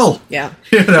the hell? Yeah.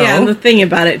 You know? Yeah, and the thing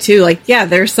about it, too, like, yeah,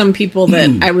 there's some people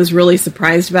that I was really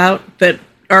surprised about that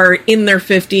are in their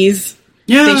 50s.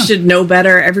 Yeah. They should know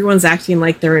better. Everyone's acting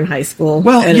like they're in high school.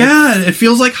 Well, it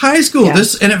feels like high school. Yeah.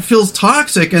 And it feels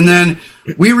toxic. And then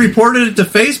we reported it to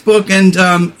Facebook,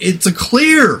 and it's a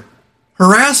clear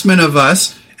harassment of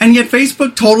us, and yet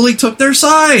Facebook totally took their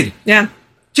side. Yeah.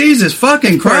 Jesus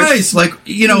fucking Christ. Like,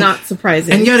 you know. Not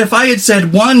surprising. And yet if I had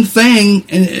said one thing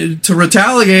to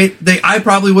retaliate, I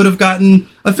probably would have gotten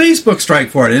a Facebook strike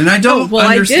for it. And I don't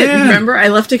understand. I did. Remember, I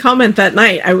left a comment that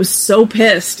night. I was so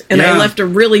pissed. And I left a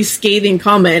really scathing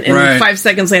comment. And 5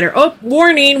 seconds later,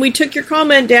 warning, we took your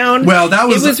comment down. Well,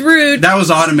 it was rude. That was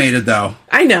automated, though.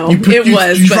 I know.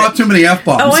 You dropped too many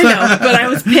F-bombs. Oh, I know. But I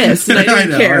was pissed and I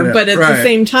didn't care. But at the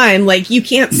same time, like, you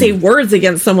can't say words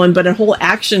against someone, but a whole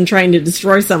action trying to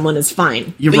destroy someone is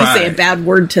fine. You say a bad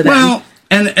word to them. Well,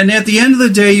 and at the end of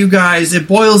the day, you guys, it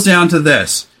boils down to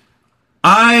this.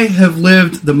 I have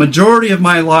lived the majority of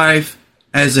my life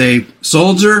as a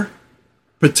soldier,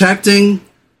 protecting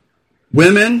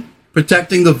women,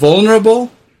 protecting the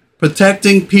vulnerable,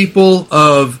 protecting people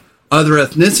of other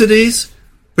ethnicities,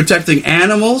 protecting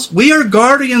animals. We are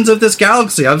guardians of this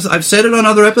galaxy. I've said it on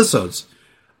other episodes.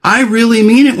 I really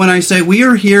mean it when I say we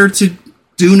are here to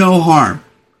do no harm.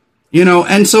 You know,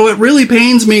 and so it really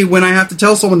pains me when I have to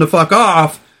tell someone to fuck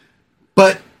off,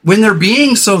 but when they're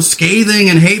being so scathing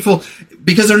and hateful,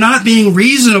 because they're not being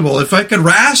reasonable. If I could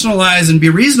rationalize and be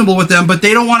reasonable with them, but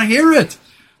they don't want to hear it.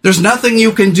 There's nothing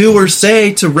you can do or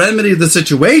say to remedy the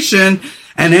situation,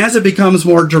 and as it becomes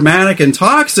more dramatic and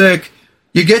toxic,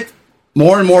 you get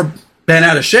more and more bent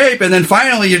out of shape, and then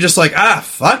finally you're just like,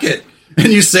 fuck it.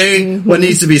 And you say what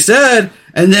needs to be said,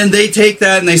 and then they take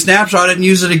that and they snapshot it and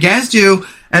use it against you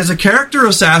as a character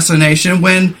assassination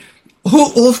when,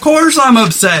 of course I'm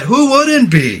upset. Who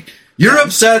wouldn't be? You're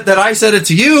upset that I said it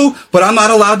to you, but I'm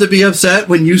not allowed to be upset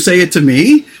when you say it to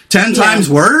me 10 times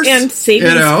worse. And saving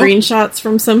screenshots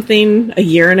from something a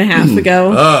year and a half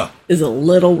ago is a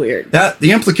little weird.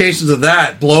 The implications of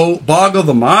that boggle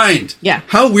the mind. Yeah.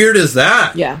 How weird is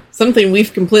that? Yeah. Something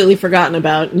we've completely forgotten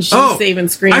about, and she's saving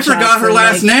screenshots. I forgot her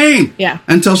last name. Yeah.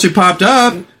 Until she popped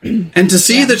up. And to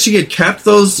see that she had kept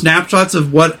those snapshots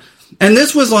of what... And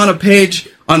this was on a page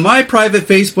on my private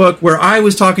Facebook where I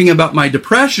was talking about my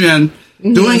depression,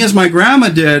 doing as my grandma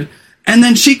did, and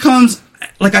then she comes...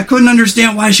 Like, I couldn't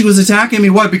understand why she was attacking me.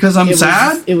 What, because I'm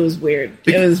sad? It was weird.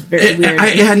 It was very weird.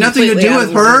 It had nothing to do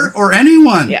with her or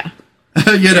anyone. Yeah.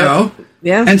 You know?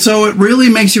 Yeah. And so it really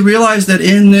makes you realize that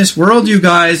in this world, you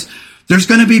guys, there's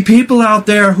going to be people out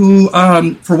there who,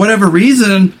 for whatever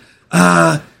reason,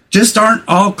 just aren't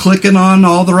all clicking on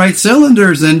all the right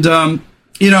cylinders. And,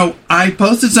 you know, I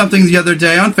posted something the other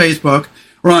day on Facebook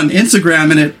or on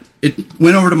Instagram, and it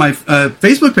went over to my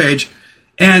Facebook page.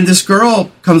 And this girl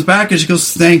comes back and she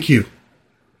goes, "Thank you."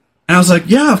 And I was like,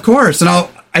 yeah, of course. And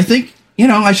I think, you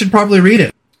know, I should probably read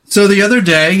it. So the other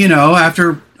day, you know,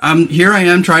 after here I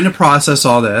am trying to process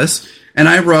all this, and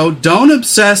I wrote, don't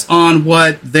obsess on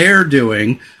what they're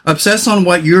doing, obsess on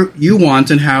what you want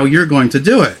and how you're going to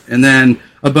do it. And then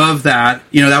above that,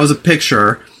 you know, that was a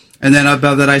picture. And then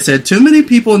above that I said, too many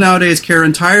people nowadays care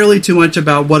entirely too much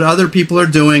about what other people are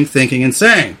doing, thinking, and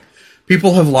saying.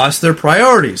 People have lost their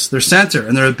priorities, their center,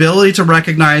 and their ability to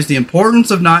recognize the importance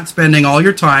of not spending all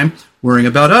your time worrying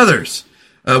about others.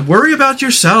 Worry about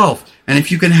yourself, and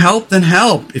if you can help, then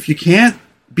help. If you can't,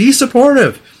 be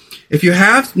supportive. If you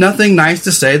have nothing nice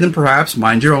to say, then perhaps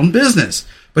mind your own business.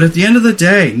 But at the end of the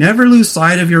day, never lose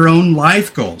sight of your own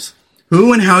life goals,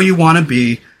 who and how you want to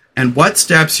be, and what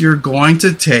steps you're going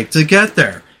to take to get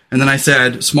there. And then I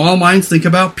said, small minds think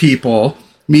about people,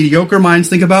 mediocre minds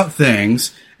think about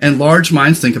things, and large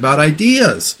minds think about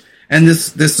ideas. And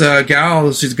this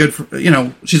gal, she's good for,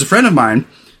 she's a friend of mine.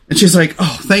 And she's like,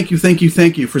 oh, thank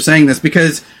you for saying this.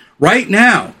 Because right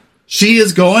now, she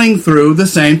is going through the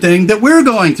same thing that we're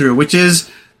going through, which is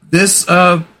this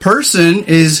person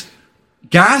is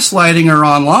gaslighting her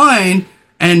online,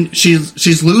 and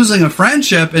she's losing a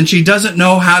friendship, and she doesn't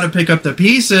know how to pick up the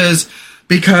pieces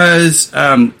because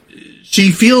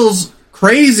she feels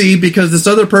crazy because this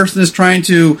other person is trying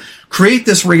to create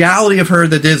this reality of her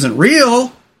that isn't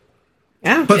real.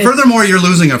 Yeah. But furthermore, you're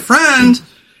losing a friend,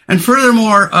 and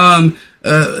furthermore,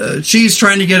 she's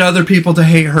trying to get other people to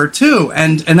hate her too.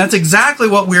 And that's exactly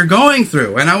what we're going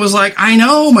through. And I was like, I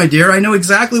know, my dear, I know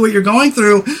exactly what you're going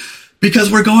through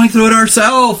because we're going through it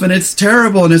ourselves, and it's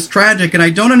terrible and it's tragic. And I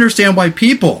don't understand why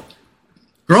people,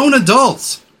 grown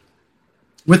adults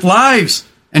with lives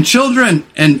and children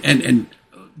and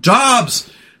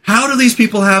jobs, how do these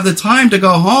people have the time to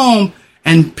go home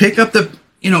and pick up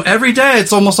every day?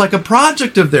 It's almost like a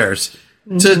project of theirs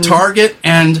to target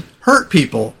and hurt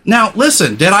people. Now,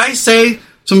 listen, did I say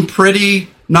some pretty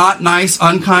not nice,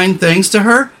 unkind things to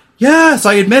her? Yes,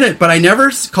 I admit it, but I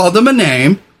never called them a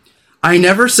name. I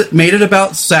never made it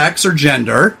about sex or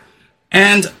gender.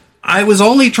 And I was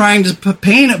only trying to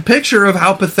paint a picture of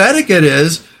how pathetic it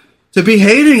is to be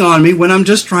hating on me when I'm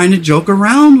just trying to joke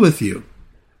around with you.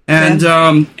 And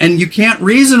and you can't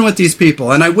reason with these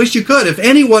people. And I wish you could. If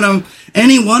any one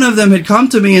of them had come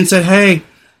to me and said, hey,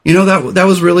 that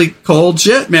was really cold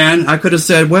shit, man, I could have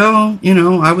said, well,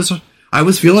 I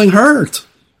was feeling hurt,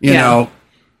 you know.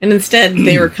 And instead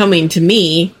they were coming to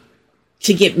me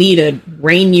to get me to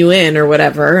rein you in or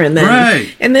whatever. And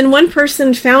then one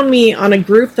person found me on a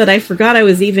group that I forgot I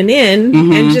was even in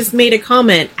and just made a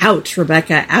comment, ouch,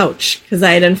 Rebecca, ouch, because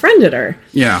I had unfriended her.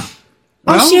 Yeah.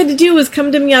 All she had to do was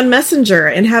come to me on Messenger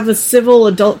and have a civil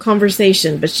adult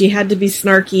conversation, but she had to be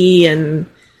snarky and...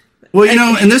 Well,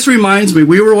 and this reminds me,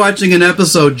 we were watching an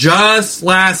episode just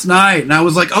last night, and I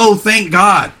was like, oh, thank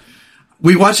God.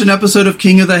 We watched an episode of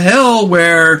King of the Hill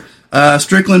where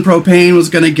Strickland Propane was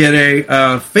going to get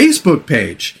a Facebook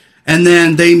page, and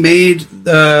then they made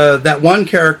that one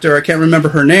character, I can't remember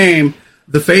her name,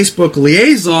 the Facebook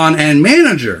liaison and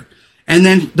manager. And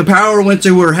then the power went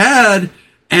to her head,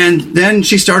 and then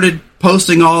she started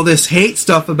posting all this hate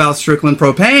stuff about Strickland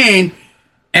Propane,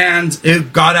 and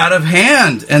it got out of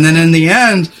hand. And then in the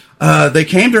end, they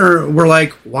came to her, were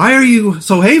like, why are you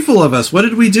so hateful of us? What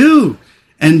did we do?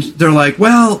 And they're like,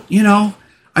 well,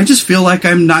 I just feel like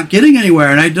I'm not getting anywhere,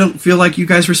 and I don't feel like you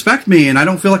guys respect me, and I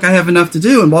don't feel like I have enough to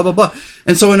do, and blah, blah, blah.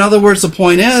 And so, in other words, the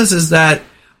point is that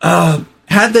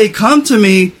had they come to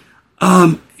me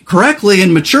correctly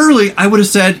and maturely, I would have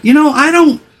said, I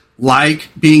don't like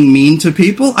being mean to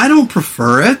people. I don't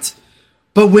prefer it.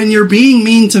 But when you're being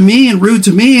mean to me and rude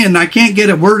to me, and I can't get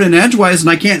a word in edgewise, and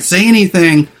I can't say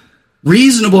anything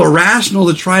reasonable or rational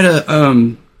to try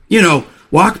to,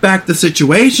 walk back the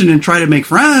situation and try to make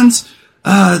friends,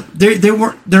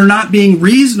 they're not being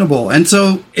reasonable. And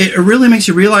so it really makes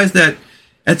you realize that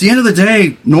at the end of the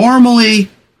day, normally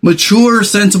mature,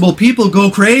 sensible people go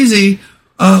crazy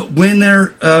when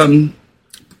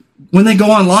they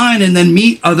go online and then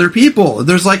meet other people.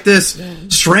 There's like this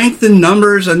strength in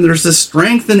numbers, and there's this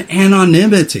strength in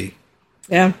anonymity.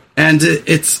 Yeah. And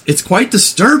it's quite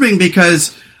disturbing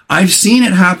because I've seen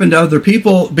it happen to other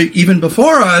people, even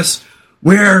before us,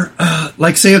 where,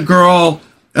 like, say a girl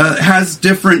has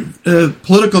different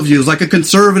political views, like a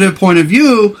conservative point of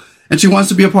view, and she wants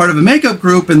to be a part of a makeup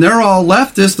group, and they're all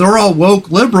leftists, they're all woke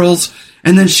liberals,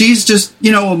 and then she's just,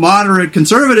 a moderate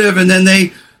conservative, and then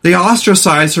they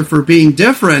ostracize her for being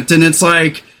different. And it's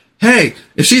like, hey,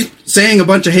 if she's saying a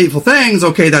bunch of hateful things,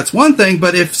 okay, that's one thing.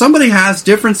 But if somebody has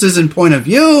differences in point of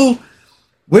view,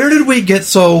 where did we get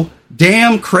so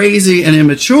damn crazy and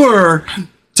immature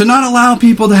to not allow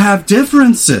people to have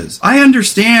differences? I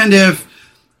understand if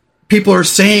people are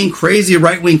saying crazy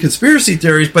right-wing conspiracy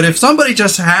theories, but if somebody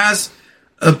just has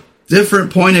a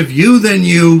different point of view than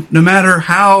you, no matter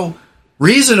how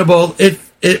reasonable,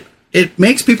 it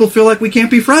makes people feel like we can't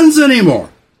be friends anymore.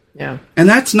 Yeah. And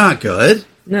that's not good.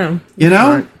 No.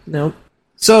 No.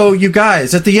 So, you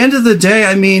guys, at the end of the day,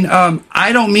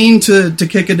 I don't mean to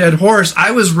kick a dead horse.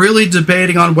 I was really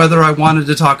debating on whether I wanted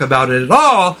to talk about it at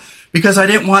all because I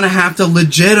didn't want to have to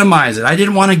legitimize it. I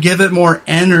didn't want to give it more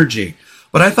energy.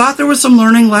 But I thought there was some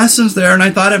learning lessons there, and I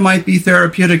thought it might be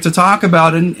therapeutic to talk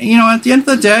about. And, at the end of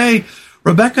the day,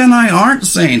 Rebecca and I aren't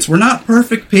saints. We're not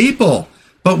perfect people.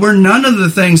 But we're none of the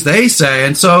things they say.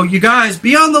 And so, you guys,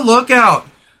 be on the lookout.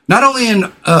 Not only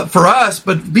for us,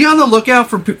 but be on the lookout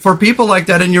for people like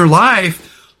that in your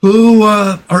life who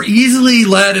are easily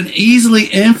led and easily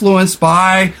influenced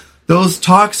by those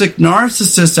toxic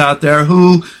narcissists out there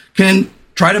who can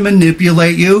try to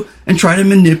manipulate you and try to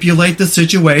manipulate the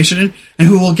situation, and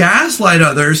who will gaslight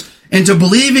others into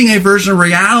believing a version of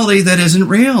reality that isn't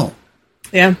real.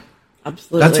 Yeah,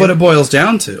 absolutely. That's what it boils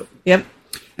down to. Yep.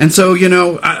 And so,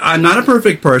 I'm not a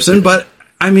perfect person, but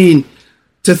I mean,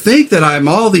 to think that I'm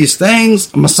all these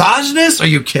things, a misogynist? Are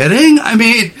you kidding? I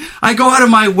mean, I go out of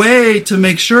my way to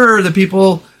make sure that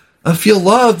people feel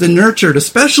loved and nurtured,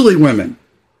 especially women.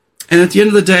 And at the end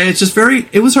of the day,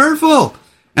 it was hurtful.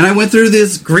 And I went through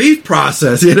this grief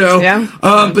process, Yeah.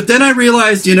 But then I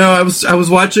realized, I was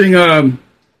watching the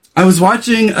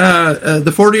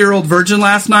 40-Year-Old Virgin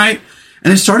last night,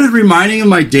 and it started reminding me of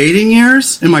my dating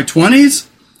years in my 20s.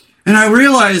 And I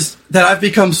realized that I've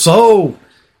become so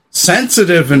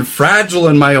sensitive and fragile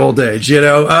in my old age.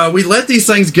 We let these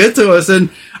things get to us. And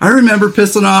I remember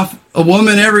pissing off a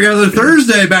woman every other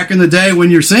Thursday back in the day when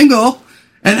you're single.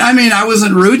 And I mean, I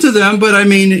wasn't rude to them, but I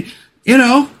mean,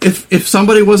 if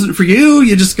somebody wasn't for you,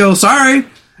 you just go, sorry.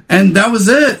 And that was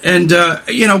it. And,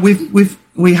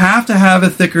 we have to have a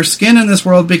thicker skin in this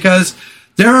world, because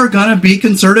there are going to be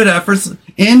concerted efforts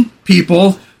in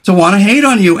people to want to hate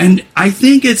on you. And I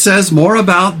think it says more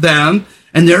about them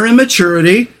and their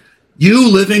immaturity, you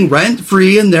living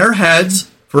rent-free in their heads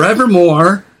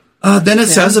forevermore, than it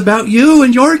says about you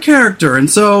and your character. And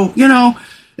so,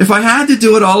 if I had to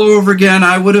do it all over again,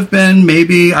 I would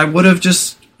have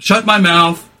just shut my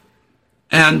mouth.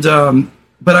 And,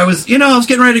 but I was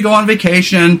getting ready to go on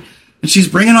vacation, and she's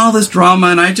bringing all this drama,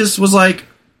 and I just was like,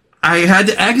 I had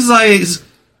to excise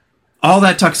all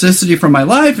that toxicity from my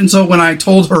life. And so when I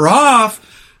told her off,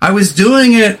 I was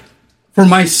doing it for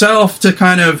myself to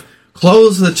kind of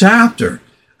close the chapter.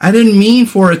 I didn't mean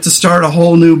for it to start a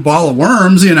whole new ball of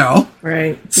worms,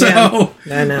 Right. So,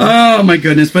 yeah, I know. Oh my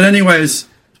goodness. But anyways,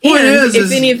 point is,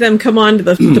 if any of them come on to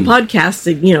the podcast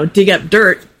to, dig up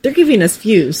dirt, they're giving us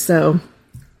views. So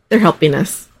they're helping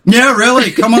us. Yeah,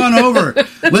 really. Come on over.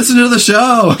 Listen to the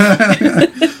show.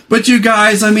 But you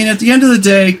guys, I mean, at the end of the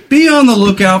day, be on the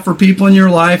lookout for people in your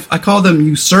life. I call them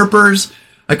usurpers.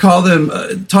 I call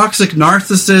them toxic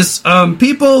narcissists.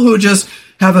 People who just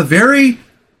have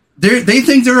they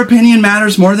think their opinion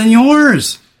matters more than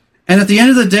yours. And at the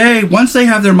end of the day, once they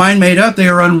have their mind made up, they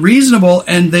are unreasonable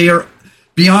and they are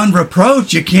beyond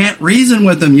reproach. You can't reason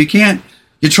with them. You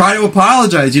try to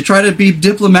apologize. You try to be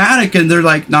diplomatic, and they're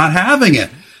like not having it.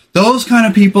 Those kind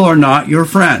of people are not your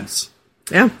friends.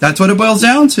 Yeah. That's what it boils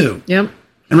down to. Yep.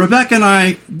 And Rebecca and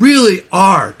I really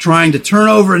are trying to turn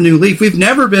over a new leaf. We've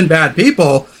never been bad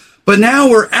people, but now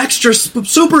we're extra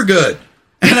super good.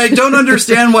 And I don't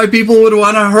understand why people would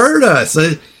want to hurt us.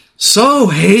 So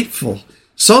hateful,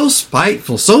 so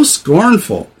spiteful, so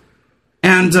scornful.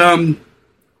 And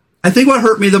I think what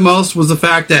hurt me the most was the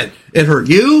fact that it hurt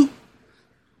you.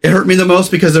 It hurt me the most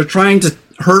because they're trying to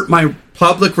hurt my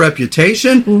public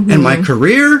reputation and my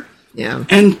career. Yeah.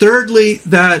 And thirdly,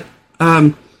 that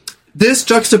this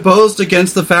juxtaposed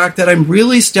against the fact that I'm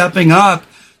really stepping up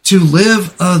to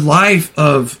live a life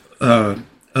of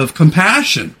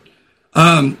compassion.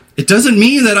 It doesn't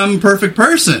mean that I'm a perfect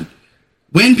person.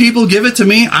 When people give it to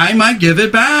me, I might give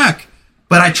it back,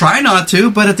 but I try not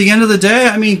to. But at the end of the day,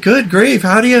 I mean, good grief,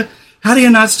 how do you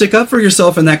not stick up for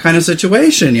yourself in that kind of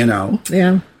situation?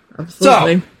 Yeah,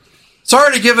 absolutely. So,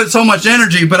 sorry to give it so much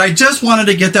energy, but I just wanted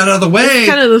to get that out of the way. It's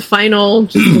kind of the final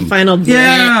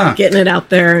yeah, getting it out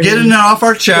there. Getting it off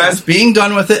our chest, being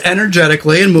done with it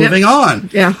energetically, and moving on.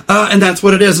 Yeah. And that's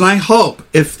what it is. And I hope,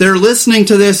 if they're listening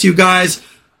to this, you guys,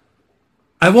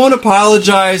 I won't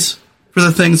apologize for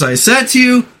the things I said to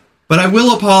you, but I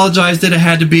will apologize that it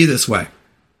had to be this way.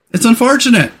 It's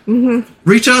unfortunate. Mm-hmm.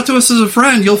 Reach out to us as a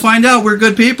friend. You'll find out we're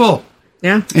good people.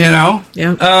 Yeah. Yeah.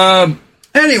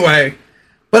 Anyway,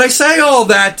 but I say all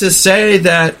that to say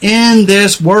that in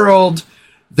this world,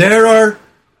 there are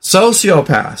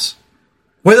sociopaths,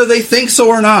 whether they think so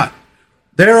or not.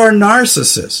 There are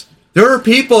narcissists. There are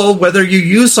people, whether you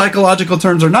use psychological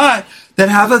terms or not, that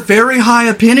have a very high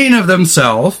opinion of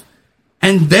themselves,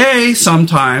 and they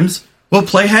sometimes will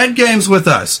play head games with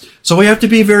us. So we have to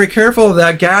be very careful of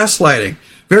that gaslighting,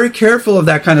 very careful of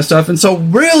that kind of stuff. And so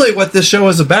really what this show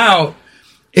is about,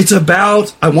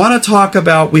 I want to talk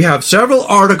about, we have several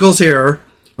articles here,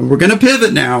 and we're going to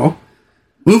pivot now,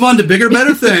 move on to bigger,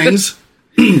 better things.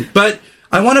 But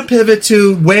I want to pivot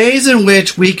to ways in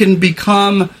which we can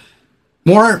become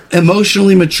more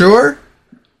emotionally mature,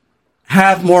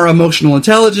 have more emotional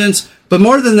intelligence, but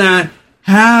more than that,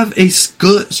 have a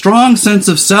strong sense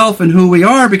of self and who we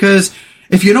are. Because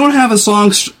if you don't have a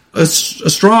strong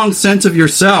sense of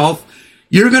yourself,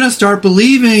 you're going to start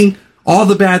believing all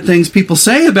the bad things people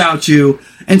say about you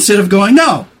instead of going,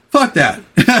 no, fuck that.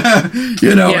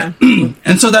 Yeah.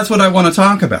 And so that's what I want to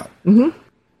talk about. Mm-hmm.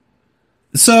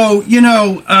 So,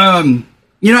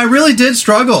 I really did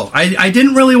struggle. I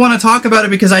didn't really want to talk about it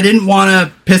because I didn't want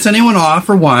to piss anyone off,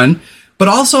 for one. But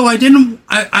also,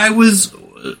 I was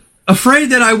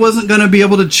afraid that I wasn't going to be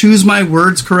able to choose my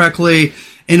words correctly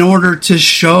in order to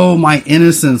show my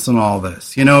innocence in all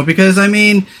this, because, I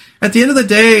mean, at the end of the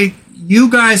day, you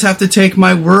guys have to take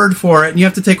my word for it, and you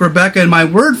have to take Rebecca and my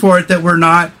word for it that we're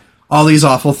not all these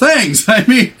awful things. I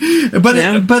mean, but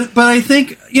I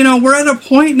think, we're at a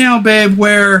point now, babe,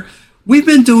 where we've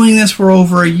been doing this for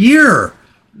over a year.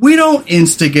 We don't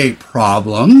instigate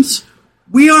problems.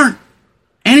 We aren't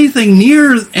anything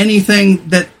near anything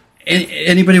that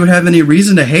anybody would have any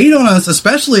reason to hate on us,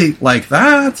 especially like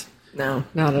that. No,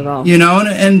 not at all.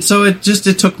 And so it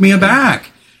took me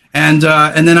aback. And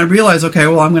then I realized, okay,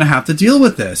 well, I'm going to have to deal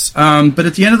with this. But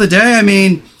at the end of the day, I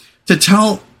mean,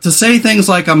 to say things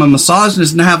like I'm a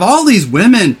misogynist and to have all these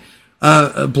women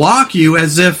block you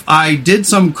as if I did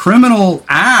some criminal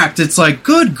act, it's like,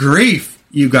 good grief,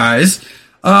 you guys.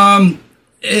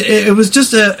 It was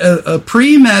just a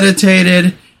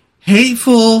premeditated,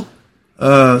 hateful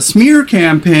smear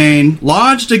campaign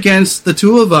lodged against the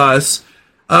two of us.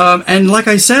 And like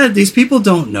I said, these people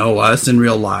don't know us in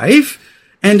real life.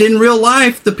 And in real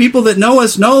life, the people that know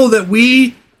us know that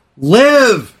we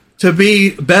live to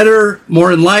be better,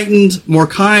 more enlightened, more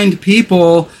kind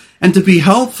people, and to be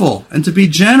helpful, and to be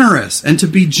generous, and to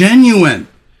be genuine.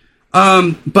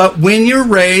 But when you're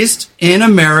raised in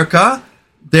America,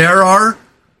 there are,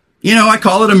 I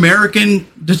call it American,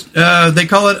 they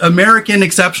call it American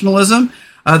exceptionalism.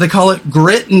 They call it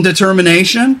grit and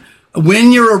determination.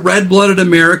 When you're a red-blooded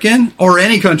American, or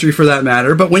any country for that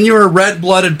matter, but when you're a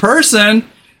red-blooded person,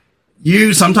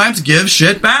 you sometimes give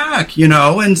shit back, and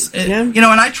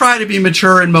I try to be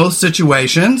mature in most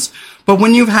situations, but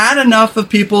when you've had enough of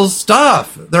people's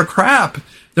stuff, their crap,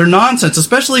 their nonsense,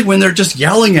 especially when they're just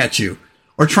yelling at you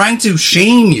or trying to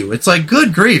shame you, it's like,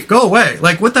 good grief, go away.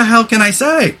 Like, what the hell can I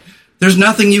say? There's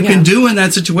nothing you can do in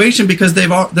that situation because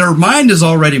their mind is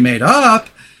already made up.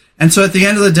 And so at the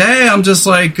end of the day, I'm just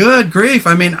like, good grief.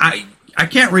 I mean, I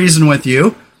can't reason with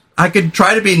you. I could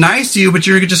try to be nice to you, but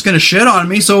you're just going to shit on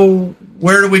me. So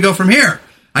where do we go from here?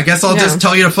 I guess I'll just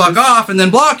tell you to fuck off and then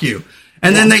block you.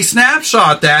 And then they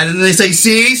snapshot that and they say,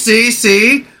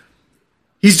 see,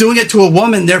 he's doing it to a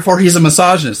woman, therefore he's a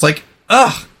misogynist. Like,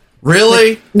 ugh,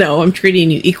 really? No, I'm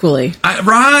treating you equally.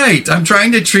 Right. I'm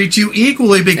trying to treat you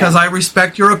equally because I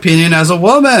respect your opinion as a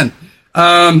woman.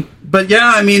 But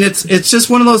yeah, I mean, it's just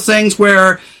one of those things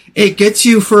where it gets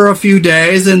you for a few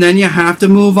days and then you have to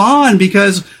move on,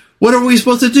 because what are we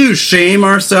supposed to do? Shame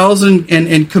ourselves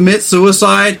and commit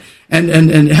suicide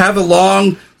and have a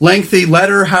long, lengthy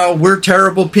letter how we're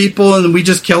terrible people and we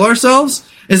just kill ourselves?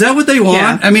 Is that what they want?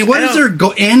 Yeah. I mean, what is their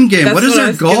end game? What is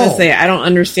their goal? I was say, I don't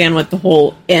understand what the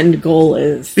whole end goal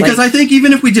is. Because I think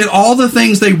even if we did all the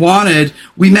things they wanted,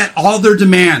 we met all their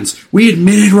demands. We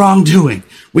admitted wrongdoing.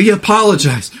 We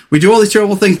apologize. We do all these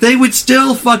terrible things. They would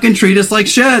still fucking treat us like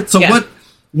shit. So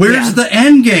where's the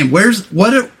end game?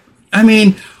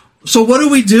 So what do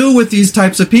we do with these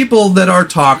types of people that are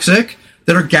toxic,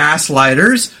 that are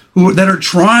gaslighters, that are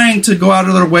trying to go out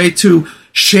of their way to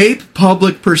shape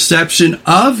public perception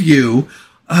of you?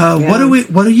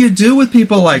 What do you do with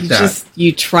people like that?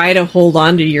 You try to hold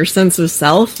on to your sense of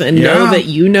self and know that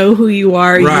you know who you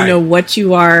are, you know what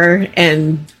you are,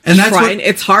 and that's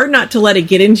it's hard not to let it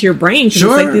get into your brain, because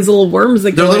it's like these little worms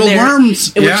that go in there,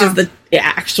 worms, which is the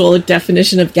actual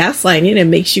definition of gaslighting. It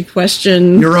makes you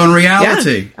question your own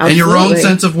reality and your own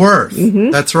sense of worth. Mm-hmm.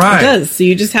 That's right. It does. So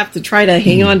you just have to try to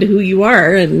hang on to who you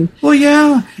are. And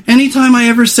anytime I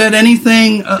ever said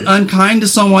anything unkind to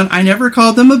someone, I never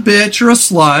called them a bitch or a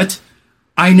slut.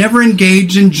 I never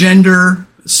engaged in gender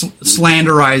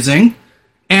slanderizing.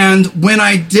 And when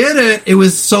I did it, it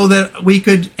was so that we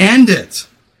could end it.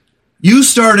 You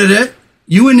started it.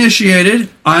 You initiated.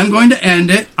 I'm going to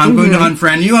end it. I'm going to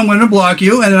unfriend you. I'm going to block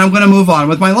you. And then I'm going to move on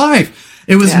with my life.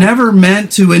 It was never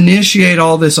meant to initiate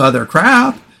all this other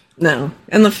crap. No.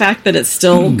 And the fact that it's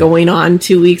still going on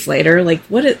 2 weeks later, like,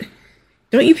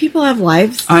 don't you people have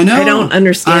lives? I know. I don't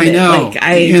understand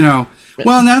it.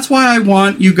 Well, and that's why I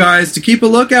want you guys to keep a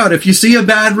lookout. If you see a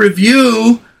bad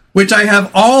review, which I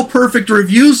have all perfect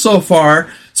reviews so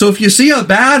far, so if you see a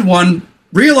bad one,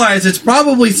 realize it's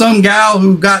probably some gal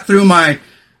who got through my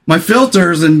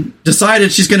filters and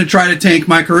decided she's going to try to tank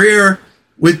my career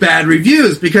with bad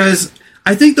reviews, because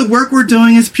I think the work we're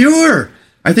doing is pure.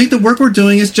 I think the work we're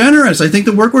doing is generous. I think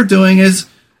the work we're doing is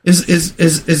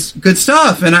good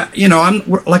stuff. And I'm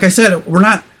like I said, we're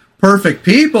not perfect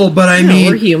people, but I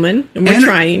mean, we're human and we're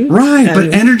trying. Right,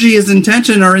 but energy is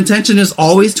intention. Our intention is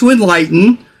always to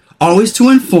enlighten, always to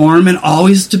inform, and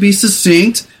always to be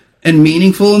succinct and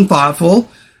meaningful and thoughtful,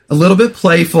 a little bit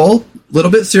playful, a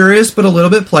little bit serious, but a little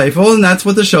bit playful, and that's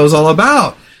what the show's all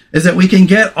about, is that we can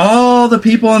get all the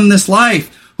people in this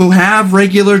life who have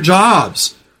regular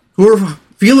jobs, who are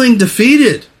feeling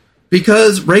defeated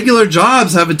because regular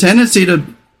jobs have a tendency to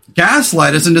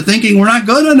gaslight us into thinking we're not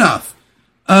good enough.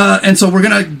 And so we're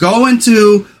going to go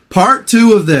into part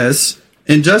 2 of this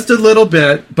in just a little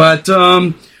bit, but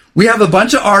we have a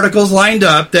bunch of articles lined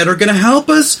up that are going to help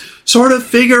us sort of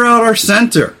figure out our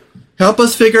center, help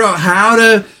us figure out how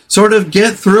to sort of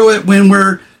get through it when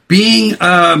we're being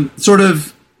sort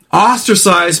of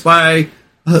ostracized by,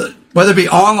 whether it be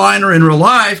online or in real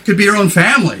life, could be your own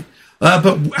family.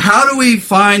 But how do we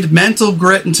find mental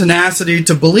grit and tenacity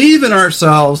to believe in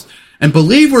ourselves and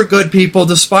believe we're good people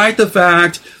despite the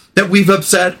fact that we've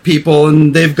upset people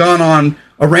and they've gone on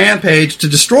a rampage to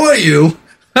destroy you?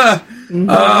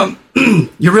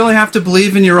 You really have to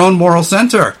believe in your own moral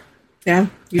center. Yeah.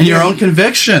 And your own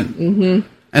conviction. Mm-hmm.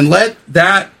 And let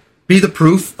that be the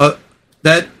proof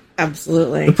that...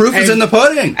 Absolutely. The proof is in the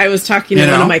pudding. I was talking to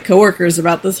one of my coworkers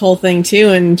about this whole thing too,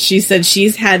 and she said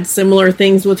she's had similar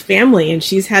things with family, and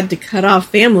she's had to cut off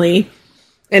family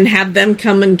and have them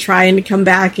come and try and come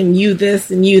back and you this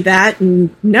and you that.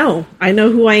 And no, I know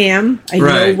who I am. I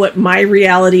know what my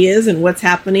reality is and what's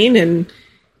happening, and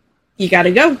you got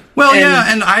to go. Well,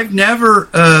 and I've never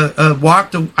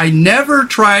I never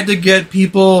tried to get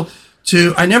people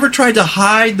to, I never tried to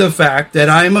hide the fact that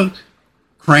I'm a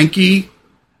cranky,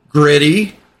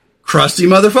 gritty, crusty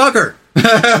motherfucker.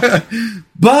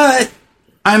 But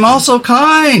I'm also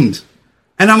kind,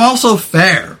 and I'm also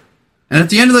fair. And at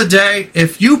the end of the day,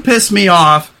 if you piss me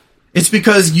off, it's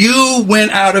because you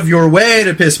went out of your way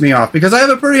to piss me off, because I have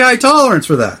a pretty high tolerance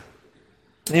for that.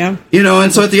 Yeah.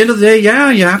 And so at the end of the day,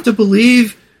 you have to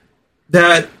believe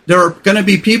that there are going to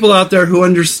be people out there who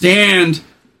understand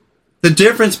the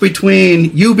difference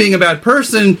between you being a bad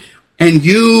person and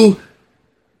you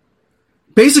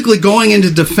basically going into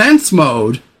defense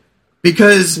mode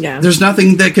because there's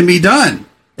nothing that can be done.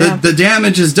 The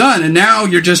damage is done, and now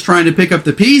you're just trying to pick up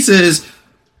the pieces.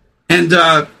 And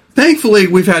thankfully,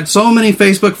 we've had so many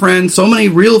Facebook friends, so many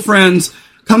real friends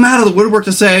come out of the woodwork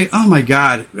to say, oh my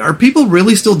God, are people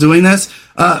really still doing this?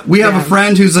 We have a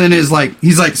friend who's in his,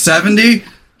 he's like 70.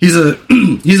 He's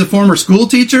a former school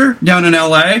teacher down in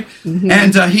LA. Mm-hmm.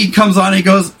 And he comes on and he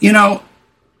goes,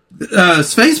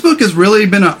 Facebook has really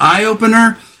been an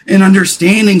eye-opener in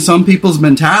understanding some people's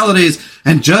mentalities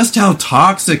and just how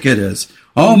toxic it is.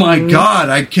 Oh my God,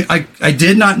 I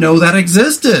did not know that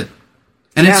existed.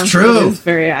 And it's true. It is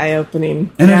very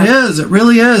eye-opening. And it is. It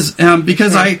really is.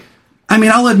 Because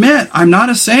I'll admit, I'm not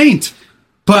a saint,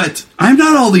 but I'm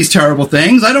not all these terrible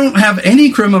things. I don't have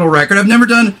any criminal record. I've never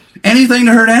done anything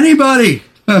to hurt anybody.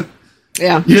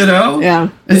 Yeah. Yeah.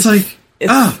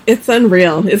 It's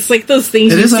unreal. It's like those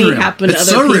things you see happen to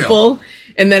other people,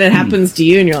 and then it happens to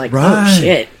you, and you're like, oh,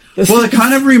 shit. It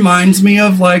kind of reminds me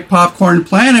of, Popcorn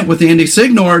Planet with Andy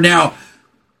Signor. Now,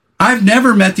 I've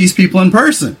never met these people in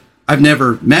person. I've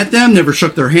never met them, never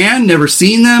shook their hand, never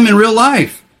seen them in real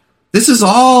life. This is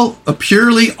all a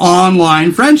purely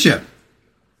online friendship.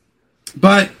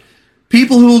 But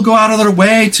people who will go out of their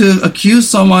way to accuse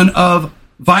someone of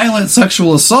violent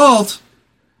sexual assault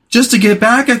just to get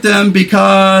back at them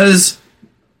because...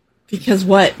 Because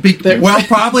what?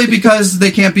 Probably because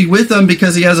they can't be with them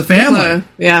because he has a family.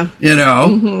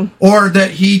 Or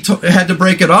that he had to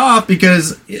break it off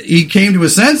because he came to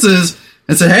his senses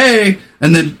and said, hey,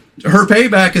 and then her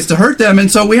payback is to hurt them. And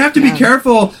so we have to be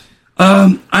careful.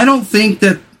 I don't think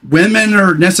that women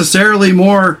are necessarily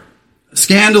more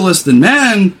scandalous than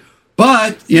men,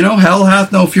 but, hell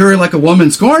hath no fury like a woman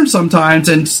scorned sometimes.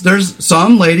 And there's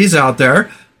some ladies out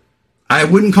there, I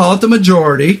wouldn't call it the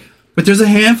majority, but there's a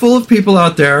handful of people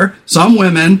out there, some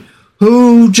women,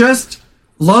 who just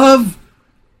love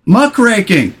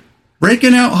muckraking,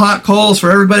 breaking out hot coals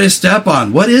for everybody to step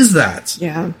on. What is that?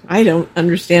 Yeah, I don't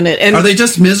understand it. And are they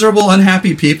just miserable,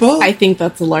 unhappy people? I think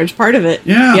that's a large part of it.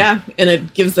 Yeah. Yeah, and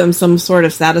it gives them some sort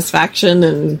of satisfaction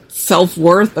and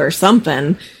self-worth or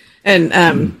something. And,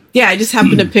 I just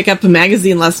happened to pick up a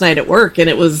magazine last night at work, and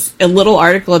it was a little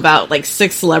article about,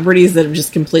 6 celebrities that have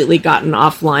just completely gotten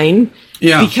offline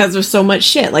because of so much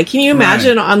shit. Can you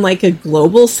imagine on, a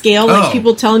global scale,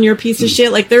 people telling you're a piece of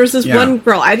shit? There was this one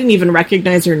girl, I didn't even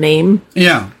recognize her name.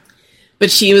 Yeah.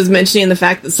 But she was mentioning the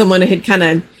fact that someone had kind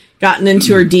of gotten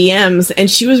into her DMs, and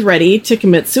she was ready to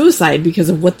commit suicide because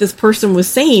of what this person was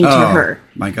saying to her.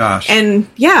 My gosh. And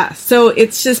so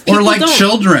it's just people, or like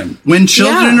children. When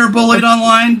children are bullied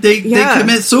online, they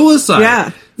commit suicide.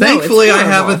 Yeah. Thankfully, I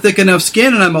have a thick enough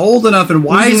skin, and I'm old enough and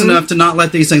wise enough to not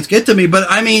let these things get to me. But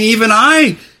I mean, even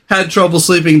I had trouble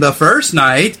sleeping the first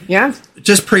night. Yeah.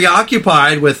 Just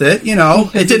preoccupied with it,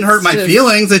 It didn't hurt my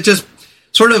feelings. It just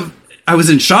sort of, I was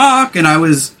in shock, and I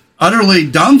was utterly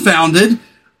dumbfounded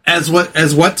as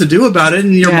what to do about it.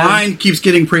 And your mind keeps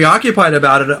getting preoccupied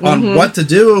about it on what to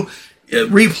do,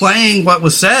 replaying what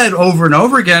was said over and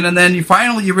over again. And then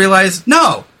you realize,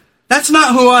 no, that's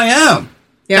not who I am.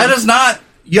 Yeah. That is not,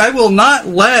 I will not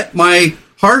let my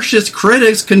harshest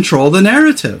critics control the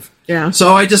narrative. Yeah.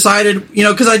 So I decided,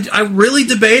 because I really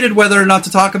debated whether or not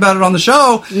to talk about it on the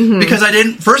show, because I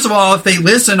didn't, first of all, if they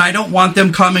listen, I don't want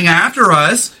them coming after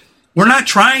us. We're not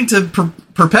trying to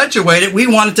perpetuate it. We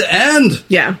want it to end.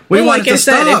 Yeah. We want it to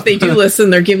stop. If they do listen,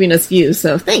 they're giving us views.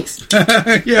 So thanks.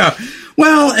 Yeah.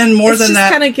 Well, and more than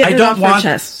that, I don't want our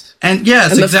chest. And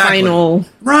yes, and exactly.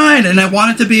 Right. And I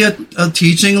want it to be a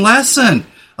teaching lesson,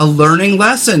 a learning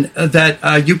lesson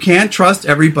that you can't trust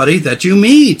everybody that you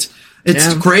meet.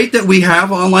 It's great that we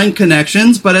have online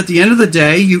connections, but at the end of the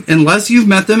day, unless you've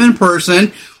met them in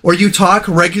person or you talk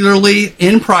regularly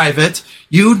in private,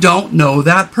 you don't know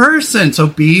that person. So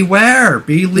beware,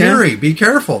 be leery, be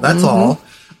careful. That's all.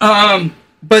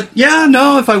 But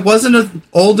if I wasn't an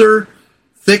older,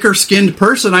 thicker skinned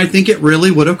person, I think it really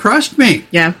would have crushed me.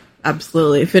 Yeah,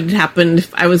 absolutely. If it had happened,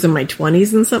 if I was in my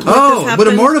 20s and something like this happened, it would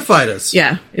have mortified us.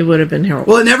 Yeah, it would have been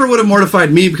horrible. Well, it never would have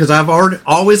mortified me because I've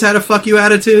always had a fuck you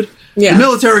attitude. Yeah. The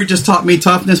military just taught me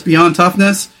toughness beyond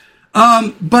toughness.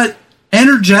 But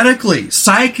energetically,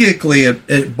 psychically,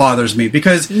 it bothers me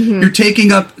because you're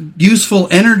taking up useful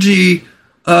energy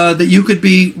that you could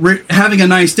be having a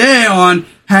nice day on,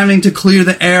 having to clear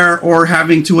the air or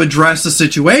having to address the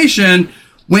situation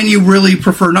when you really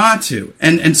prefer not to.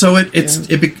 And so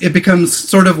it becomes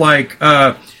sort of like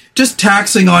just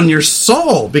taxing on your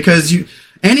soul because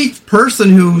any person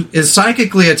who is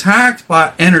psychically attacked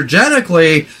by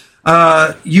energetically,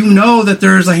 that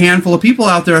there's a handful of people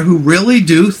out there who really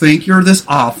do think you're this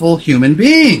awful human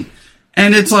being.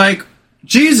 And it's like,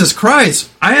 Jesus Christ,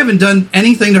 I haven't done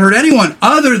anything to hurt anyone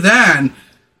other than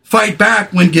fight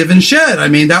back when given shit. I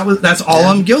mean, that's all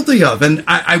I'm guilty of. And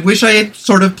I wish I had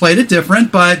sort of played it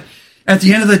different, but at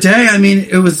the end of the day, I mean,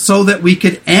 it was so that we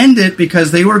could end it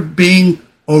because they were being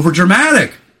over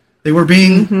dramatic. They were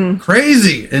being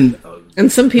crazy and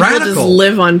some people radical. Just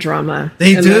live on drama.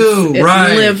 They do,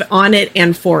 right. Live on it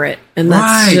and for it. And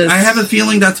that's right. I have a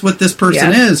feeling that's what this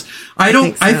person is. I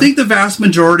think the vast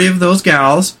majority of those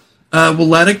gals will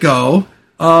let it go.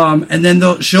 And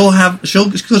then she'll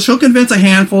convince a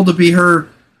handful to be her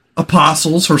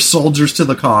apostles, her soldiers to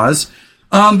the cause.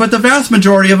 But the vast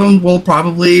majority of them will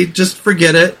probably just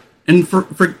forget it and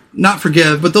not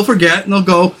forgive, but they'll forget and they'll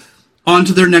go on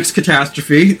to their next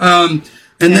catastrophe.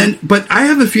 But I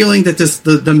have a feeling that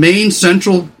the main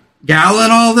central gal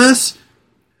in all this,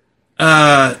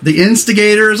 the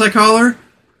instigator, as I call her,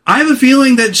 I have a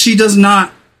feeling that she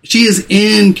is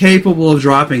incapable of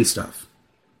dropping stuff.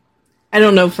 I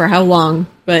don't know for how long,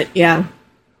 but yeah,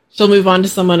 she'll move on to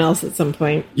someone else at some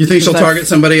point. You think she'll target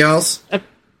somebody else?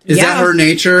 Is that her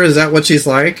nature? Is that what she's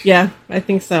like? Yeah, I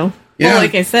think so. Yeah. Well,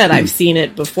 like I said, I've seen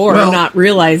it before, not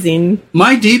realizing.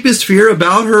 My deepest fear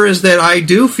about her is that I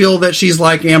do feel that she's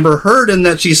like Amber Heard and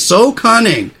that she's so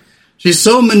cunning, she's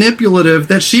so manipulative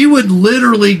that she would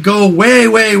literally go way,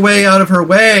 way, way out of her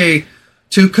way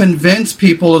to convince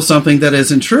people of something that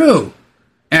isn't true.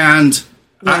 And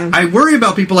I worry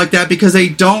about people like that because they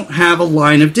don't have a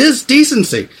line of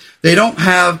decency. They don't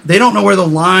know where the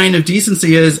line of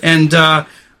decency is. And,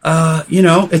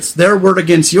 it's their word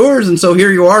against yours. And so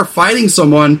here you are fighting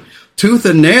someone tooth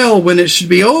and nail when it should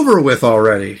be over with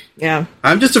already. Yeah.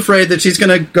 I'm just afraid that she's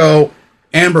going to go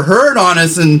Amber Heard on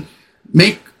us and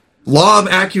make lob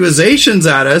accusations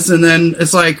at us. And then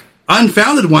it's like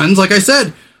unfounded ones. Like I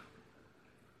said,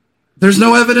 there's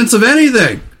no evidence of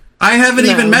anything. I haven't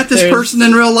even met this person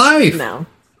in real life. No.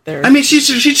 I mean,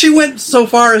 she went so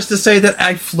far as to say that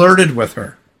I flirted with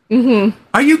her. Mm-hmm.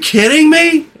 Are you kidding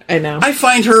me? I know. I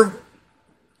find her,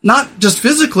 not just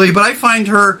physically, but I find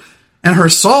her and her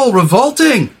soul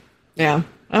revolting. Yeah.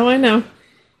 Oh, I know.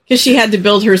 Because she had to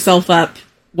build herself up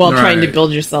while trying to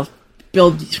bring you down.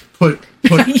 Build you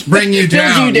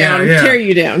down, tear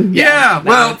you down. Yeah.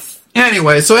 Well,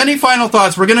 anyway, so any final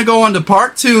thoughts? We're going to go on to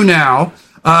part 2 now.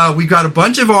 We've got a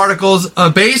bunch of articles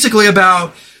basically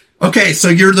about, okay, so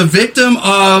you're the victim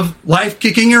of life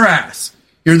kicking your ass.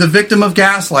 You're the victim of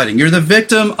gaslighting. You're the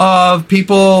victim of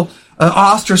people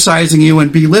ostracizing you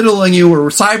and belittling you or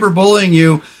cyberbullying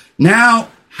you. Now,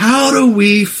 how do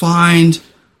we find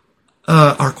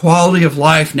our quality of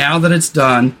life now that it's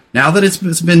done? Now that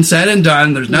it's been said and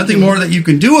done, there's nothing more that you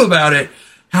can do about it.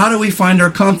 How do we find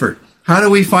our comfort? How do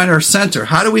we find our center?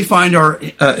 How do we find our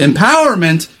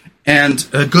empowerment and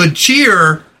good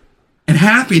cheer and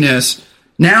happiness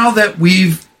now that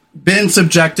we've been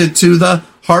subjected to the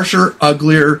harsher,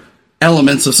 uglier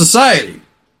elements of society?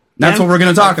 That's what we're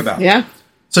going to talk about. Yeah.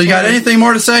 So you got anything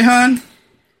more to say, hon?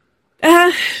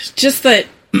 Just that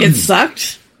it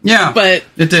sucked. Yeah, but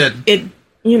it did.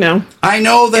 I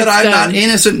know that I'm not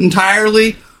innocent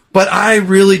entirely, but I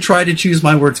really tried to choose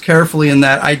my words carefully in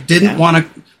that I didn't want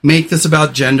to make this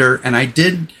about gender, and I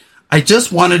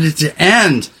just wanted it to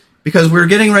end because we were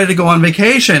getting ready to go on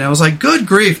vacation. I was like, good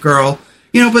grief, girl.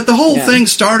 But the whole thing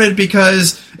started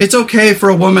because it's okay for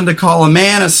a woman to call a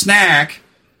man a snack,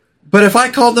 but if I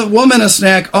called the woman a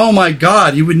snack, oh my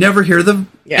God, you would never hear the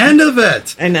end of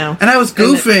it. I know. And I was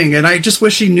goofing, and I just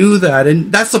wish she knew that. And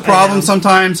that's the problem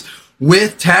sometimes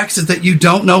with text, is that you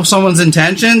don't know someone's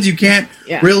intentions. You can't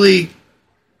really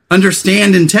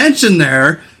understand intention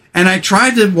there. And I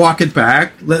tried to walk it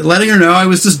back, letting her know I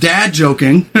was just dad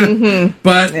joking.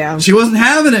 But she wasn't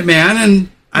having it, man. And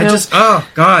I just, oh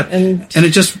God. And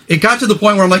it got to the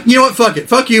point where I'm like, you know what? Fuck it.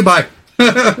 Fuck you. Bye.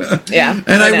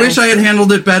 And I wish I had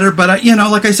handled it better. But,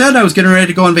 like I said, I was getting ready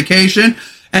to go on vacation.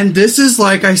 And this is,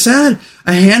 like I said,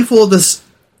 a handful of this,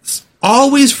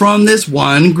 always from this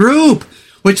one group,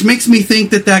 which makes me think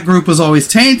that group was always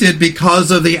tainted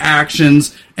because of the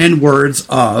actions and words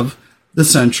of the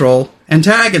central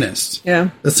antagonist.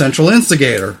 Yeah. The central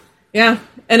instigator. Yeah.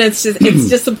 And it's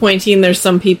disappointing. There's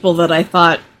some people that I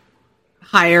thought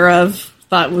higher of.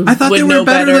 I thought they were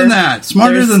better than that,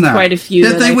 smarter than that. Quite a few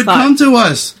that they would come to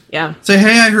us. Yeah. Say,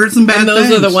 hey, I heard some bad things. And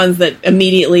those are the ones that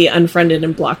immediately unfriended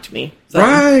and blocked me. So.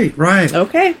 Right.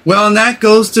 Okay. Well, and that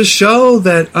goes to show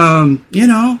that,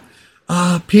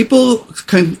 people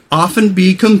can often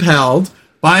be compelled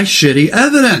by shitty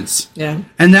evidence. Yeah.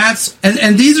 And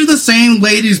and these are the same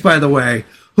ladies, by the way,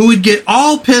 who would get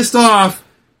all pissed off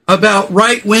about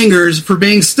right-wingers for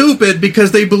being stupid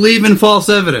because they believe in false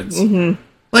evidence. Mm-hmm.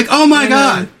 Like, oh my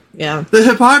God. Yeah. The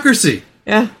hypocrisy.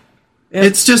 Yeah.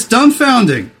 It's just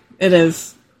dumbfounding. It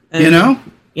is. And,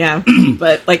 yeah.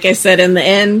 But like I said, in the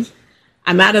end,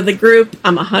 I'm out of the group.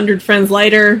 I'm 100 friends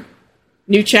lighter.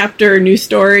 New chapter, new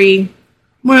story.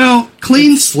 Well,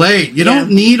 clean slate. You don't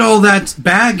need all that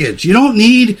baggage. You don't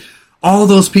need all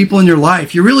those people in your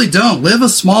life. You really don't. Live a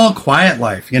small, quiet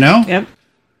life, Yep.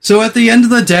 So at the end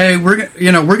of the day, we're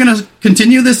going to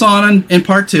continue this on in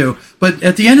part 2. But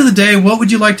at the end of the day, what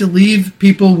would you like to leave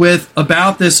people with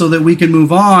about this so that we can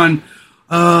move on?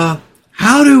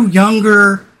 How do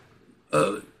younger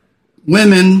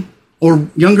women or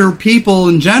younger people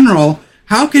in general,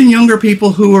 how can younger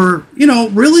people who are,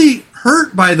 really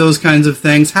hurt by those kinds of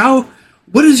things,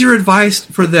 what is your advice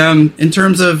for them in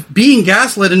terms of being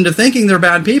gaslit into thinking they're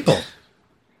bad people?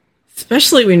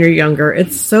 Especially when you're younger,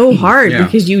 it's so hard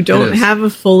because you don't have a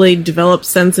fully developed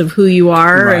sense of who you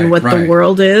are and what the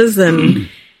world is. And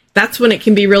that's when it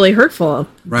can be really hurtful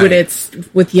when it's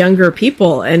with younger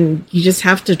people. And you just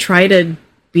have to try to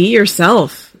be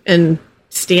yourself and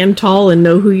stand tall and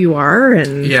know who you are.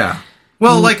 And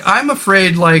well, I'm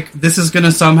afraid this is going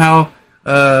to somehow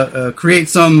create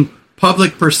some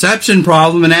public perception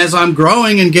problem. And as I'm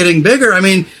growing and getting bigger,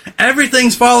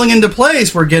 everything's falling into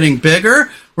place. We're getting bigger.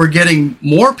 We're getting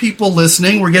more people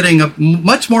listening. We're getting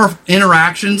much more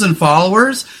interactions and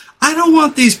followers. I don't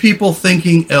want these people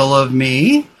thinking ill of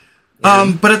me.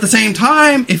 But at the same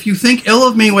time, if you think ill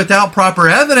of me without proper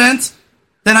evidence,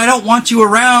 then I don't want you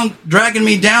around dragging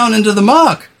me down into the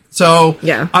muck. So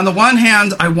on the one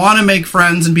hand, I want to make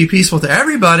friends and be peaceful to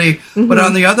everybody. Mm-hmm. But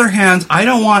on the other hand, I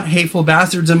don't want hateful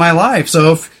bastards in my life.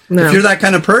 So if you're that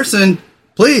kind of person,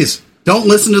 please don't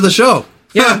listen to the show.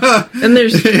 Yeah. And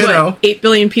there's 8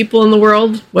 billion people in the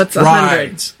world. What's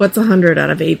 100? What's 100 out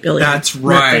of 8 billion? That's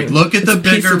right. Nothing. Look at the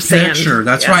bigger picture.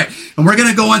 That's right. And we're going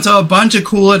to go into a bunch of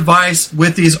cool advice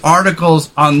with these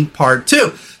articles on part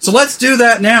 2. So let's do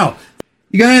that now.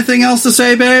 You got anything else to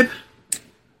say, babe?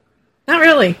 Not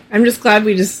really. I'm just glad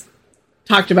we just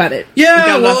talked about it.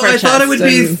 Yeah, well, I thought it would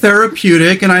be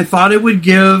therapeutic, and I thought it would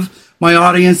give my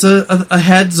audience a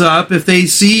heads up if they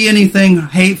see anything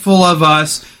hateful of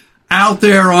us out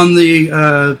there on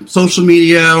the social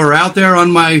media or out there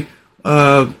on my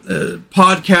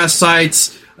podcast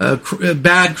sites,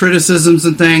 bad criticisms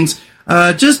and things.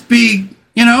 Just be,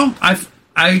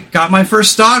 I got my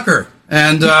first stalker,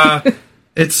 and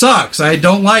It sucks. I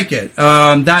don't like it.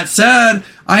 That said,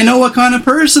 I know what kind of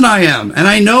person I am, and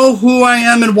I know who I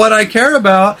am and what I care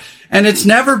about, and it's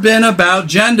never been about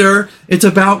gender. It's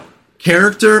about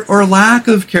character or lack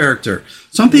of character.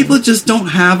 Some people just don't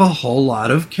have a whole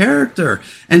lot of character,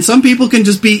 and some people can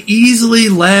just be easily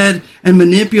led and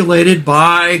manipulated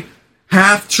by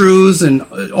half-truths and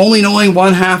only knowing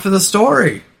one half of the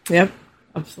story. Yep,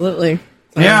 absolutely.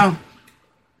 So yeah.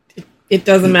 It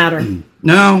doesn't matter.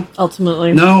 No.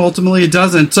 Ultimately it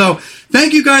doesn't. So,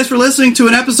 thank you guys for listening to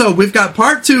an episode. We've got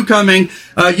part 2 coming.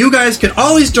 You guys can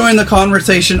always join the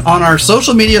conversation on our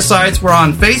social media sites. We're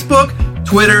on Facebook,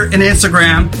 Twitter, and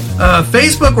Instagram.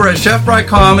 Facebook, we're at Chef Bry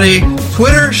Comedy.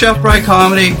 Twitter, Chef Bry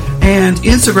Comedy. And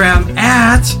Instagram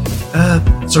at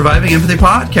Surviving Empathy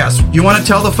Podcast. You want to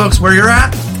tell the folks where you're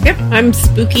at? Yep, I'm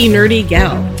Spooky Nerdy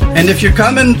Gal. And if you're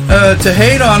coming to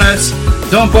hate on us,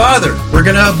 don't bother. We're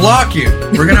going to block you.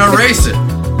 We're going to erase it.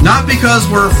 Not because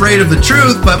we're afraid of the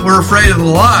truth, but we're afraid of the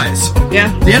lies.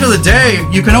 Yeah. At the end of the day,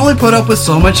 you can only put up with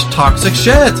so much toxic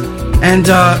shit. And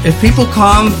if people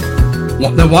come,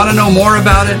 they want to know more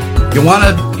about it, you want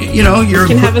to, you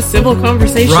can have a civil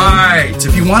conversation. Right.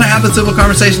 If you want to have a civil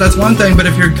conversation, that's one thing. But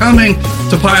if you're coming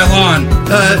to pile on,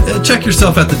 check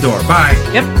yourself at the door. Bye.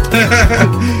 Yep.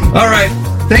 All right.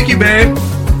 Thank you, babe.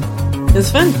 It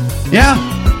was fun. Yeah.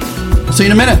 See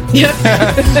you in a minute. Yep.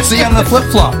 See you on the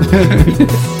flip-flop.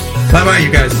 Bye-bye, you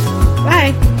guys.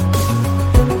 Bye.